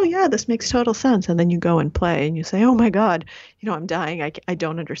 you're like, oh yeah, this makes total sense. And then you go and play, and you say, oh my God, I'm dying. I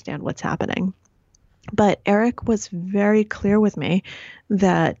don't understand what's happening. But Eric was very clear with me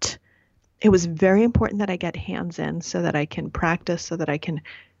that it was very important that I get hands in so that I can practice, so that I can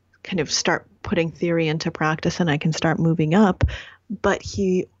kind of start putting theory into practice and I can start moving up. But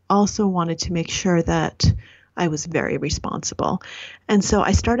he also wanted to make sure that I was very responsible. And so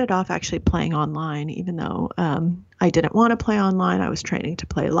I started off actually playing online, even though I didn't want to play online. I was training to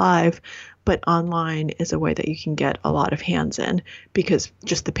play live, but online is a way that you can get a lot of hands in because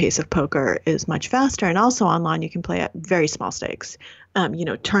just the pace of poker is much faster. And also online, you can play at very small stakes,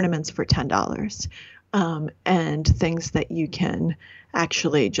 tournaments for $10, and things that you can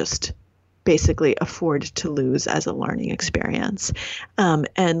actually just basically afford to lose as a learning experience.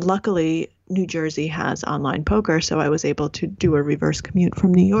 And luckily, New Jersey has online poker, so I was able to do a reverse commute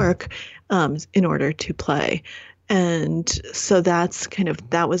from New York in order to play. And so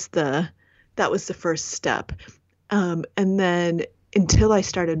that was the first step. And then until I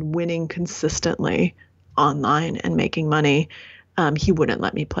started winning consistently online and making money, he wouldn't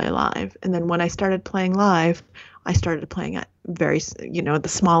let me play live. And then when I started playing live, I started playing at the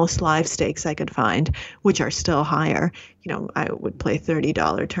smallest live stakes I could find, which are still higher. I would play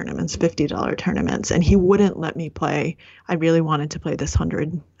 $30 tournaments, $50 tournaments, and he wouldn't let me play. I really wanted to play this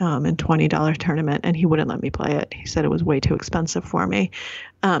 $120 tournament, and he wouldn't let me play it. He said it was way too expensive for me.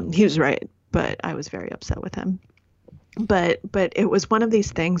 He was right, but I was very upset with him. But it was one of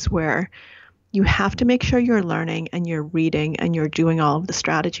these things where you have to make sure you're learning and you're reading and you're doing all of the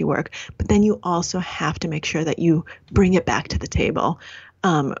strategy work, but then you also have to make sure that you bring it back to the table,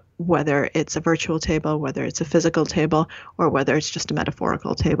 whether it's a virtual table, whether it's a physical table, or whether it's just a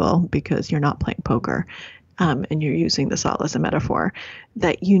metaphorical table because you're not playing poker. And you're using this all as a metaphor,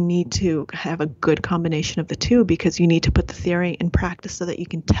 that you need to have a good combination of the two because you need to put the theory in practice so that you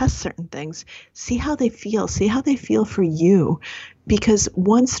can test certain things, see how they feel for you. Because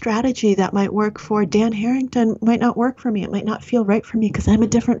one strategy that might work for Dan Harrington might not work for me. It might not feel right for me because I'm a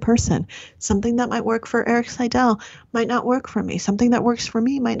different person. Something that might work for Eric Seidel might not work for me. Something that works for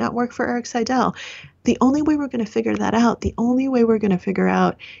me might not work for Eric Seidel. The only way we're going to figure that out, the only way we're going to figure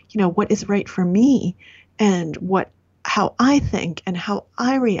out, what is right for me and how I think and how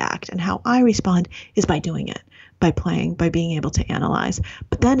I react and how I respond is by doing it, by playing, by being able to analyze.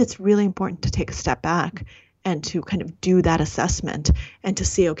 But then it's really important to take a step back and to kind of do that assessment and to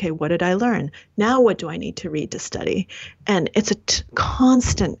see, okay, what did I learn? Now what do I need to read to study? And it's a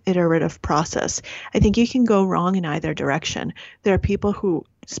constant iterative process. I think you can go wrong in either direction. There are people who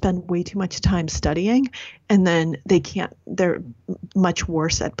spend way too much time studying and then they're much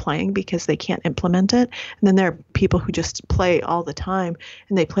worse at playing because they can't implement it. And then there are people who just play all the time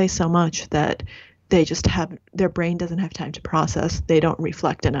and they play so much that their brain doesn't have time to process. They don't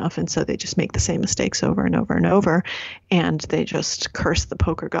reflect enough. And so they just make the same mistakes over and over and over. And they just curse the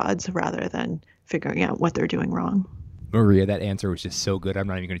poker gods rather than figuring out what they're doing wrong. Maria, that answer was just so good. I'm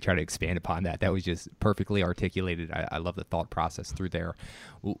not even going to try to expand upon that. That was just perfectly articulated. I love the thought process through there.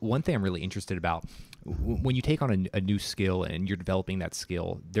 One thing I'm really interested about, when you take on a new skill and you're developing that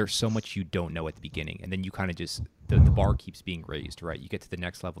skill, there's so much you don't know at the beginning. And then you kind of just, the bar keeps being raised, right? You get to the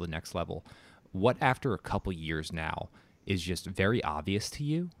next level. What after a couple years now is just very obvious to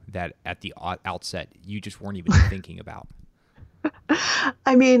you that at the outset you just weren't even thinking about?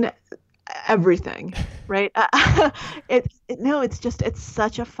 I mean, everything, right? It's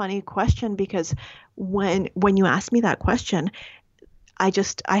such a funny question because when you asked me that question, I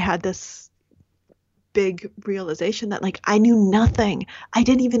had this big realization that I knew nothing. I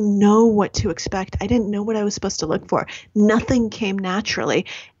didn't even know what to expect. I didn't know what I was supposed to look for. Nothing came naturally.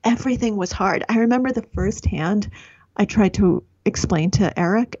 Everything was hard. I remember the first hand I tried to explain to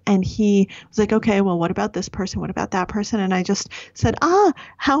Eric and he was like, okay, well, what about this person? What about that person? And I just said, how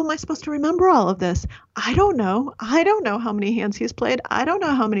am I supposed to remember all of this? I don't know. I don't know how many hands he's played. I don't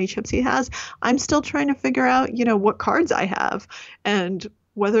know how many chips he has. I'm still trying to figure out, what cards I have and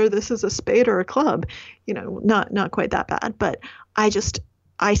whether this is a spade or a club, not quite that bad, but I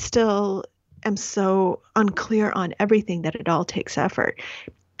still am so unclear on everything that it all takes effort.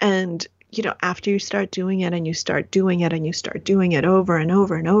 And, after you start doing it and you start doing it and you start doing it over and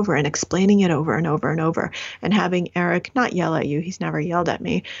over and over and explaining it over and over and over and having Eric not yell at you, he's never yelled at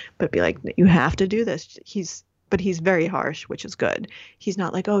me, but be like, you have to do this. But he's very harsh, which is good. He's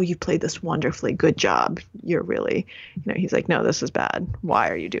not like, oh, you played this wonderfully, good job. You're really, he's like, no, this is bad. Why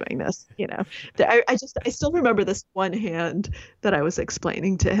are you doing this? I still remember this one hand that I was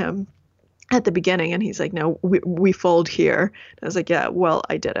explaining to him at the beginning. And he's like, no, we fold here. And I was like, yeah, well,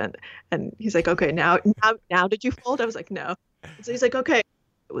 I didn't. And he's like, okay, now did you fold? I was like, no. So he's like, okay,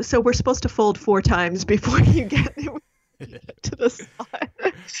 so we're supposed to fold 4 times before you get to the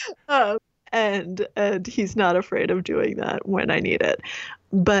spot. And he's not afraid of doing that when I need it.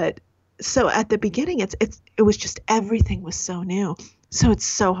 But so at the beginning, it was just everything was so new. So it's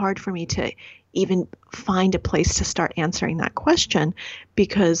so hard for me to even find a place to start answering that question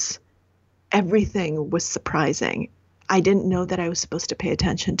because everything was surprising. I didn't know that I was supposed to pay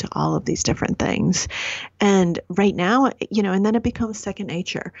attention to all of these different things. And right now, and then it becomes second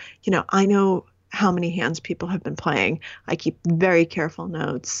nature. I know how many hands people have been playing. I keep very careful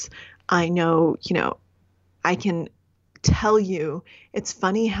notes. I know, I can tell you, it's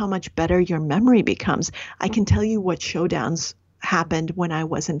funny how much better your memory becomes. I can tell you what showdowns happened when I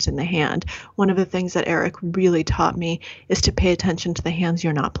wasn't in the hand. One of the things that Eric really taught me is to pay attention to the hands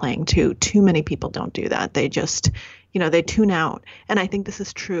you're not playing to. Too many people don't do that. They just, they tune out. And I think this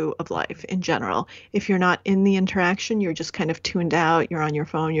is true of life in general. If you're not in the interaction, you're just kind of tuned out. You're on your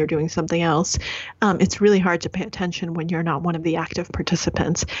phone, you're doing something else. It's really hard to pay attention when you're not one of the active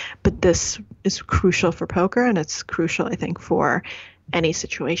participants. But this is crucial for poker, and it's crucial, I think, for any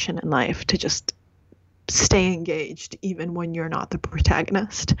situation in life to just stay engaged even when you're not the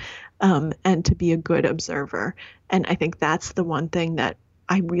protagonist, and to be a good observer. And I think that's the one thing that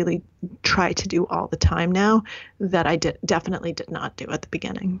I really try to do all the time now that I definitely did not do at the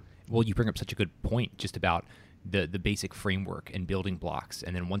beginning. Well, you bring up such a good point just about the basic framework and building blocks.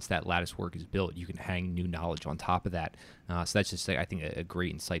 And then once that lattice work is built, you can hang new knowledge on top of that. So that's just, I think, a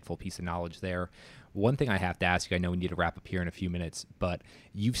great, insightful piece of knowledge there. One thing I have to ask you, I know we need to wrap up here in a few minutes, but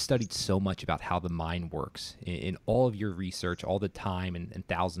you've studied so much about how the mind works in all of your research, all the time and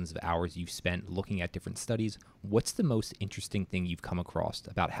thousands of hours you've spent looking at different studies. What's the most interesting thing you've come across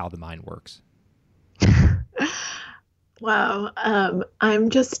about how the mind works? Wow.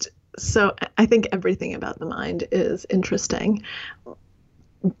 I think everything about the mind is interesting.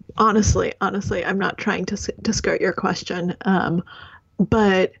 Honestly, I'm not trying to skirt your question. And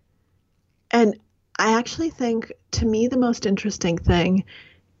I actually think, to me, the most interesting thing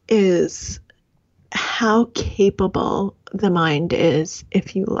is how capable the mind is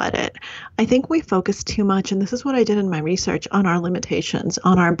if you let it. I think we focus too much, and this is what I did in my research, on our limitations,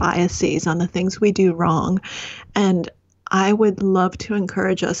 on our biases, on the things we do wrong. And I would love to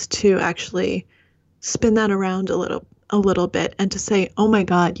encourage us to actually spin that around a little bit and to say, oh my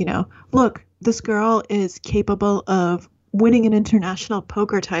God, look, this girl is capable of winning an international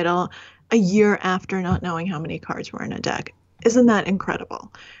poker title a year after not knowing how many cards were in a deck. Isn't that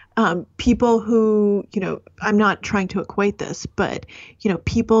incredible? People who, I'm not trying to equate this, but,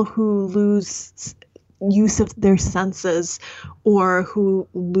 people who lose use of their senses, or who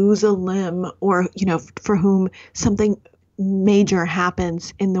lose a limb, or, for whom something major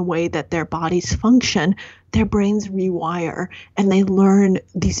happens in the way that their bodies function, their brains rewire and they learn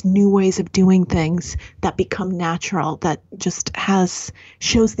these new ways of doing things that become natural, that just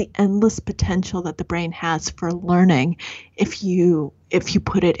shows the endless potential that the brain has for learning if you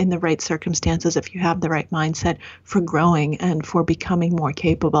put it in the right circumstances, if you have the right mindset for growing and for becoming more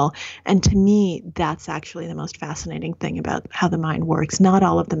capable. And to me, that's actually the most fascinating thing about how the mind works. Not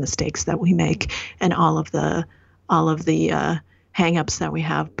all of the mistakes that we make and all of the hang-ups that we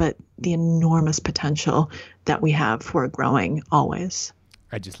have, but the enormous potential that we have for growing always.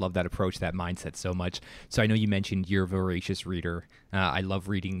 I just love that approach, that mindset so much. So I know you mentioned you're a voracious reader. I love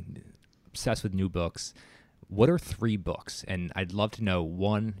reading, obsessed with new books. What are 3 books? And I'd love to know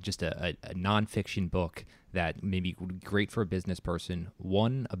one, just a nonfiction book that maybe would be great for a business person,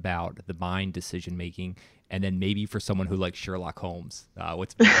 one about the mind decision-making, and then maybe for someone who likes Sherlock Holmes.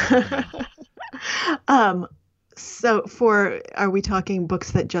 What's So are we talking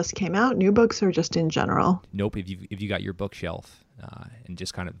books that just came out, new books, or just in general? Nope. If you got your bookshelf and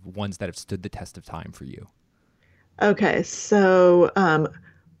just kind of ones that have stood the test of time for you. Okay. So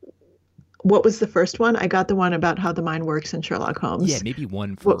what was the first one? I got the one about how the mind works in Sherlock Holmes. Yeah, maybe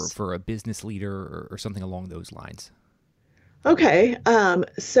one for a business leader or something along those lines. Okay.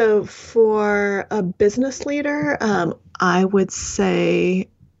 So for a business leader, I would say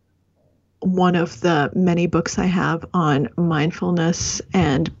one of the many books I have on mindfulness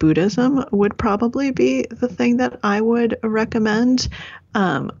and Buddhism would probably be the thing that I would recommend.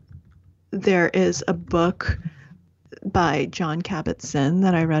 There is a book by John Kabat-Zinn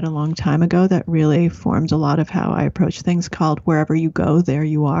that I read a long time ago that really formed a lot of how I approach things, called Wherever You Go, There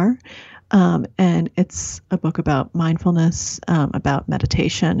You Are. And it's a book about mindfulness, about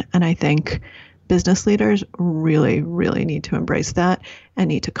meditation. And I think business leaders really, really need to embrace that and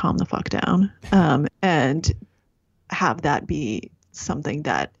need to calm the fuck down, and have that be something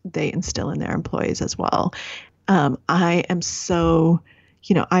that they instill in their employees as well. I am so,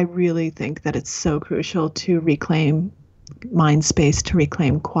 I really think that it's so crucial to reclaim mind space, to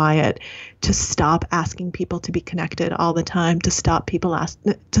reclaim quiet, to stop asking people to be connected all the time, to stop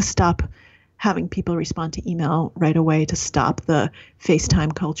having people respond to email right away to stop the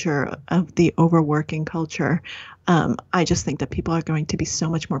FaceTime culture of the overworking culture. I just think that people are going to be so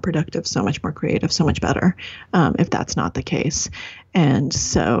much more productive, so much more creative, so much better if that's not the case. And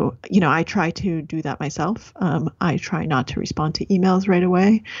so, I try to do that myself. I try not to respond to emails right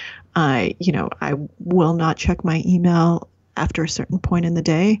away. I will not check my email after a certain point in the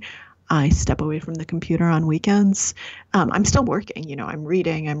day. I step away from the computer on weekends. I'm still working, I'm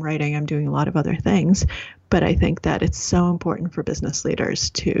reading, I'm writing, I'm doing a lot of other things. But I think that it's so important for business leaders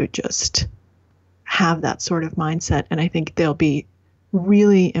to just have that sort of mindset. And I think they'll be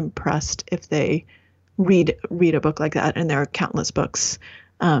really impressed if they read a book like that. And there are countless books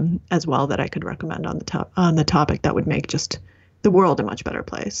as well that I could recommend on the topic that would make just the world a much better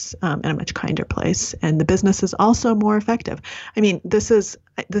place and a much kinder place. And the business is also more effective. I mean, this is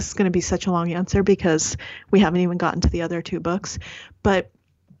going to be such a long answer because we haven't even gotten to the other two books. But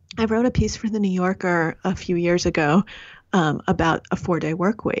I wrote a piece for the New Yorker a few years ago about a 4-day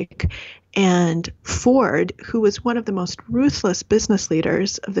work week. And Ford, who was one of the most ruthless business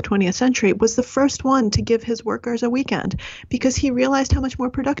leaders of the 20th century, was the first one to give his workers a weekend because he realized how much more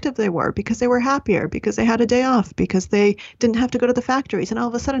productive they were, because they were happier, because they had a day off, because they didn't have to go to the factories. And all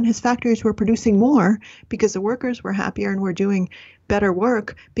of a sudden, his factories were producing more because the workers were happier and were doing better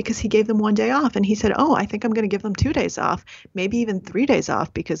work because he gave them one day off. And he said, oh, I think I'm going to give them 2 days off, maybe even 3 days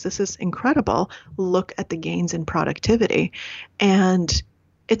off, because this is incredible. Look at the gains in productivity. And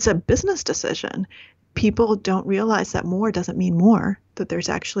it's a business decision. People don't realize that more doesn't mean more, that there's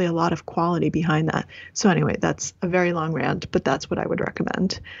actually a lot of quality behind that. So anyway, that's a very long rant, but that's what I would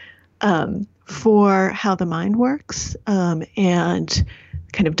recommend. For how the mind works and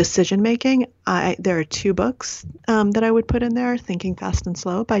kind of decision making, there are 2 books that I would put in there. Thinking Fast and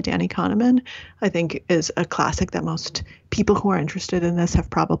Slow by Danny Kahneman, I think, is a classic that most people who are interested in this have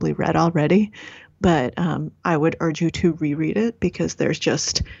probably read already. But I would urge you to reread it because there's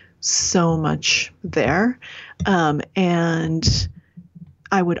just so much there. And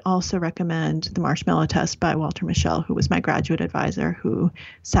I would also recommend The Marshmallow Test by Walter Mischel, who was my graduate advisor, who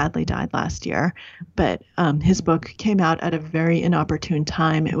sadly died last year. But his book came out at a very inopportune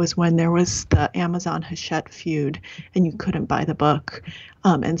time. It was when there was the Amazon Hachette feud and you couldn't buy the book.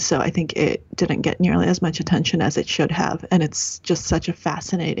 And so I think it didn't get nearly as much attention as it should have. And it's just such a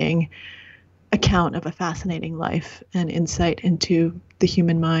fascinating account of a fascinating life and insight into the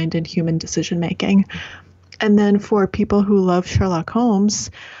human mind and human decision making. And then for people who love Sherlock Holmes,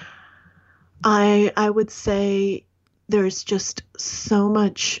 I would say there's just so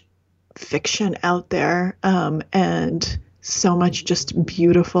much fiction out there and so much just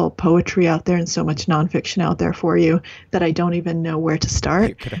beautiful poetry out there and so much nonfiction out there for you that I don't even know where to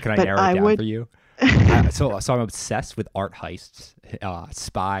start. Can I narrow it down for you? So I'm obsessed with art heists,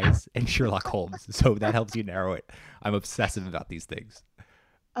 spies, and Sherlock Holmes. So that helps you narrow it. I'm obsessive about these things.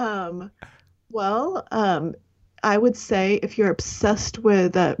 I would say if you're obsessed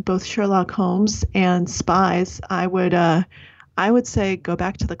with both Sherlock Holmes and spies, I would say go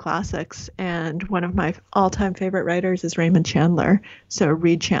back to the classics. And one of my all-time favorite writers is Raymond Chandler. So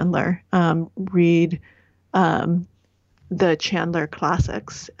read Chandler. Read the Chandler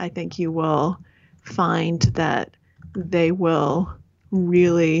classics. I think you will find that they will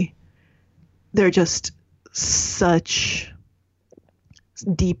really, they're just such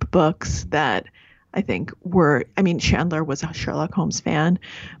deep books that I think Chandler was a Sherlock Holmes fan,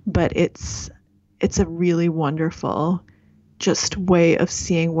 but it's a really wonderful just way of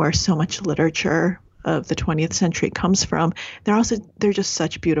seeing where so much literature of the 20th century comes from. They're just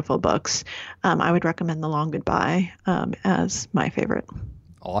such beautiful books. I would recommend The Long Goodbye as my favorite.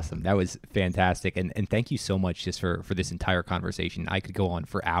 Awesome. That was fantastic. And thank you so much just for this entire conversation. I could go on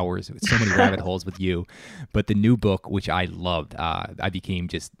for hours with so many rabbit holes with you. But the new book, which I loved, I became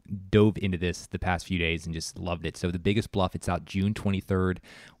just dove into this the past few days and just loved it. So The Biggest Bluff, it's out June 23rd.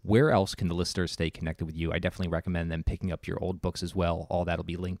 Where else can the listeners stay connected with you? I definitely recommend them picking up your old books as well. All that'll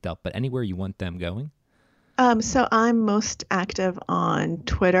be linked up. But anywhere you want them going? So I'm most active on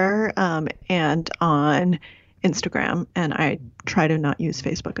Twitter and on Instagram, and I try to not use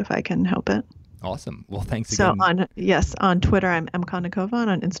Facebook if I can help it. Awesome. Well, thanks again. So on Twitter, I'm Konnikova, and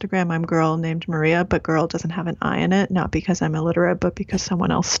on Instagram, I'm Girl Named Maria, but girl doesn't have an I in it, not because I'm illiterate, but because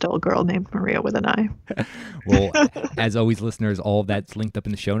someone else stole Girl Named Maria with an I. Well, as always, listeners, all of that's linked up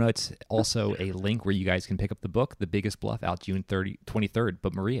in the show notes. Also, a link where you guys can pick up the book, The Biggest Bluff, out June 23rd.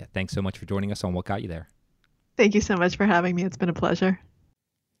 But Maria, thanks so much for joining us on What Got You There. Thank you so much for having me. It's been a pleasure.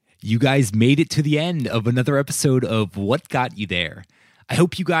 You guys made it to the end of another episode of What Got You There. I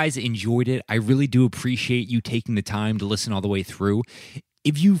hope you guys enjoyed it. I really do appreciate you taking the time to listen all the way through.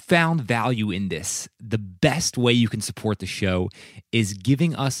 If you found value in this, the best way you can support the show is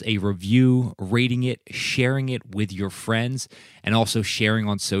giving us a review, rating it, sharing it with your friends, and also sharing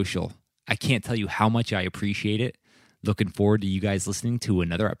on social. I can't tell you how much I appreciate it. Looking forward to you guys listening to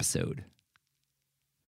another episode.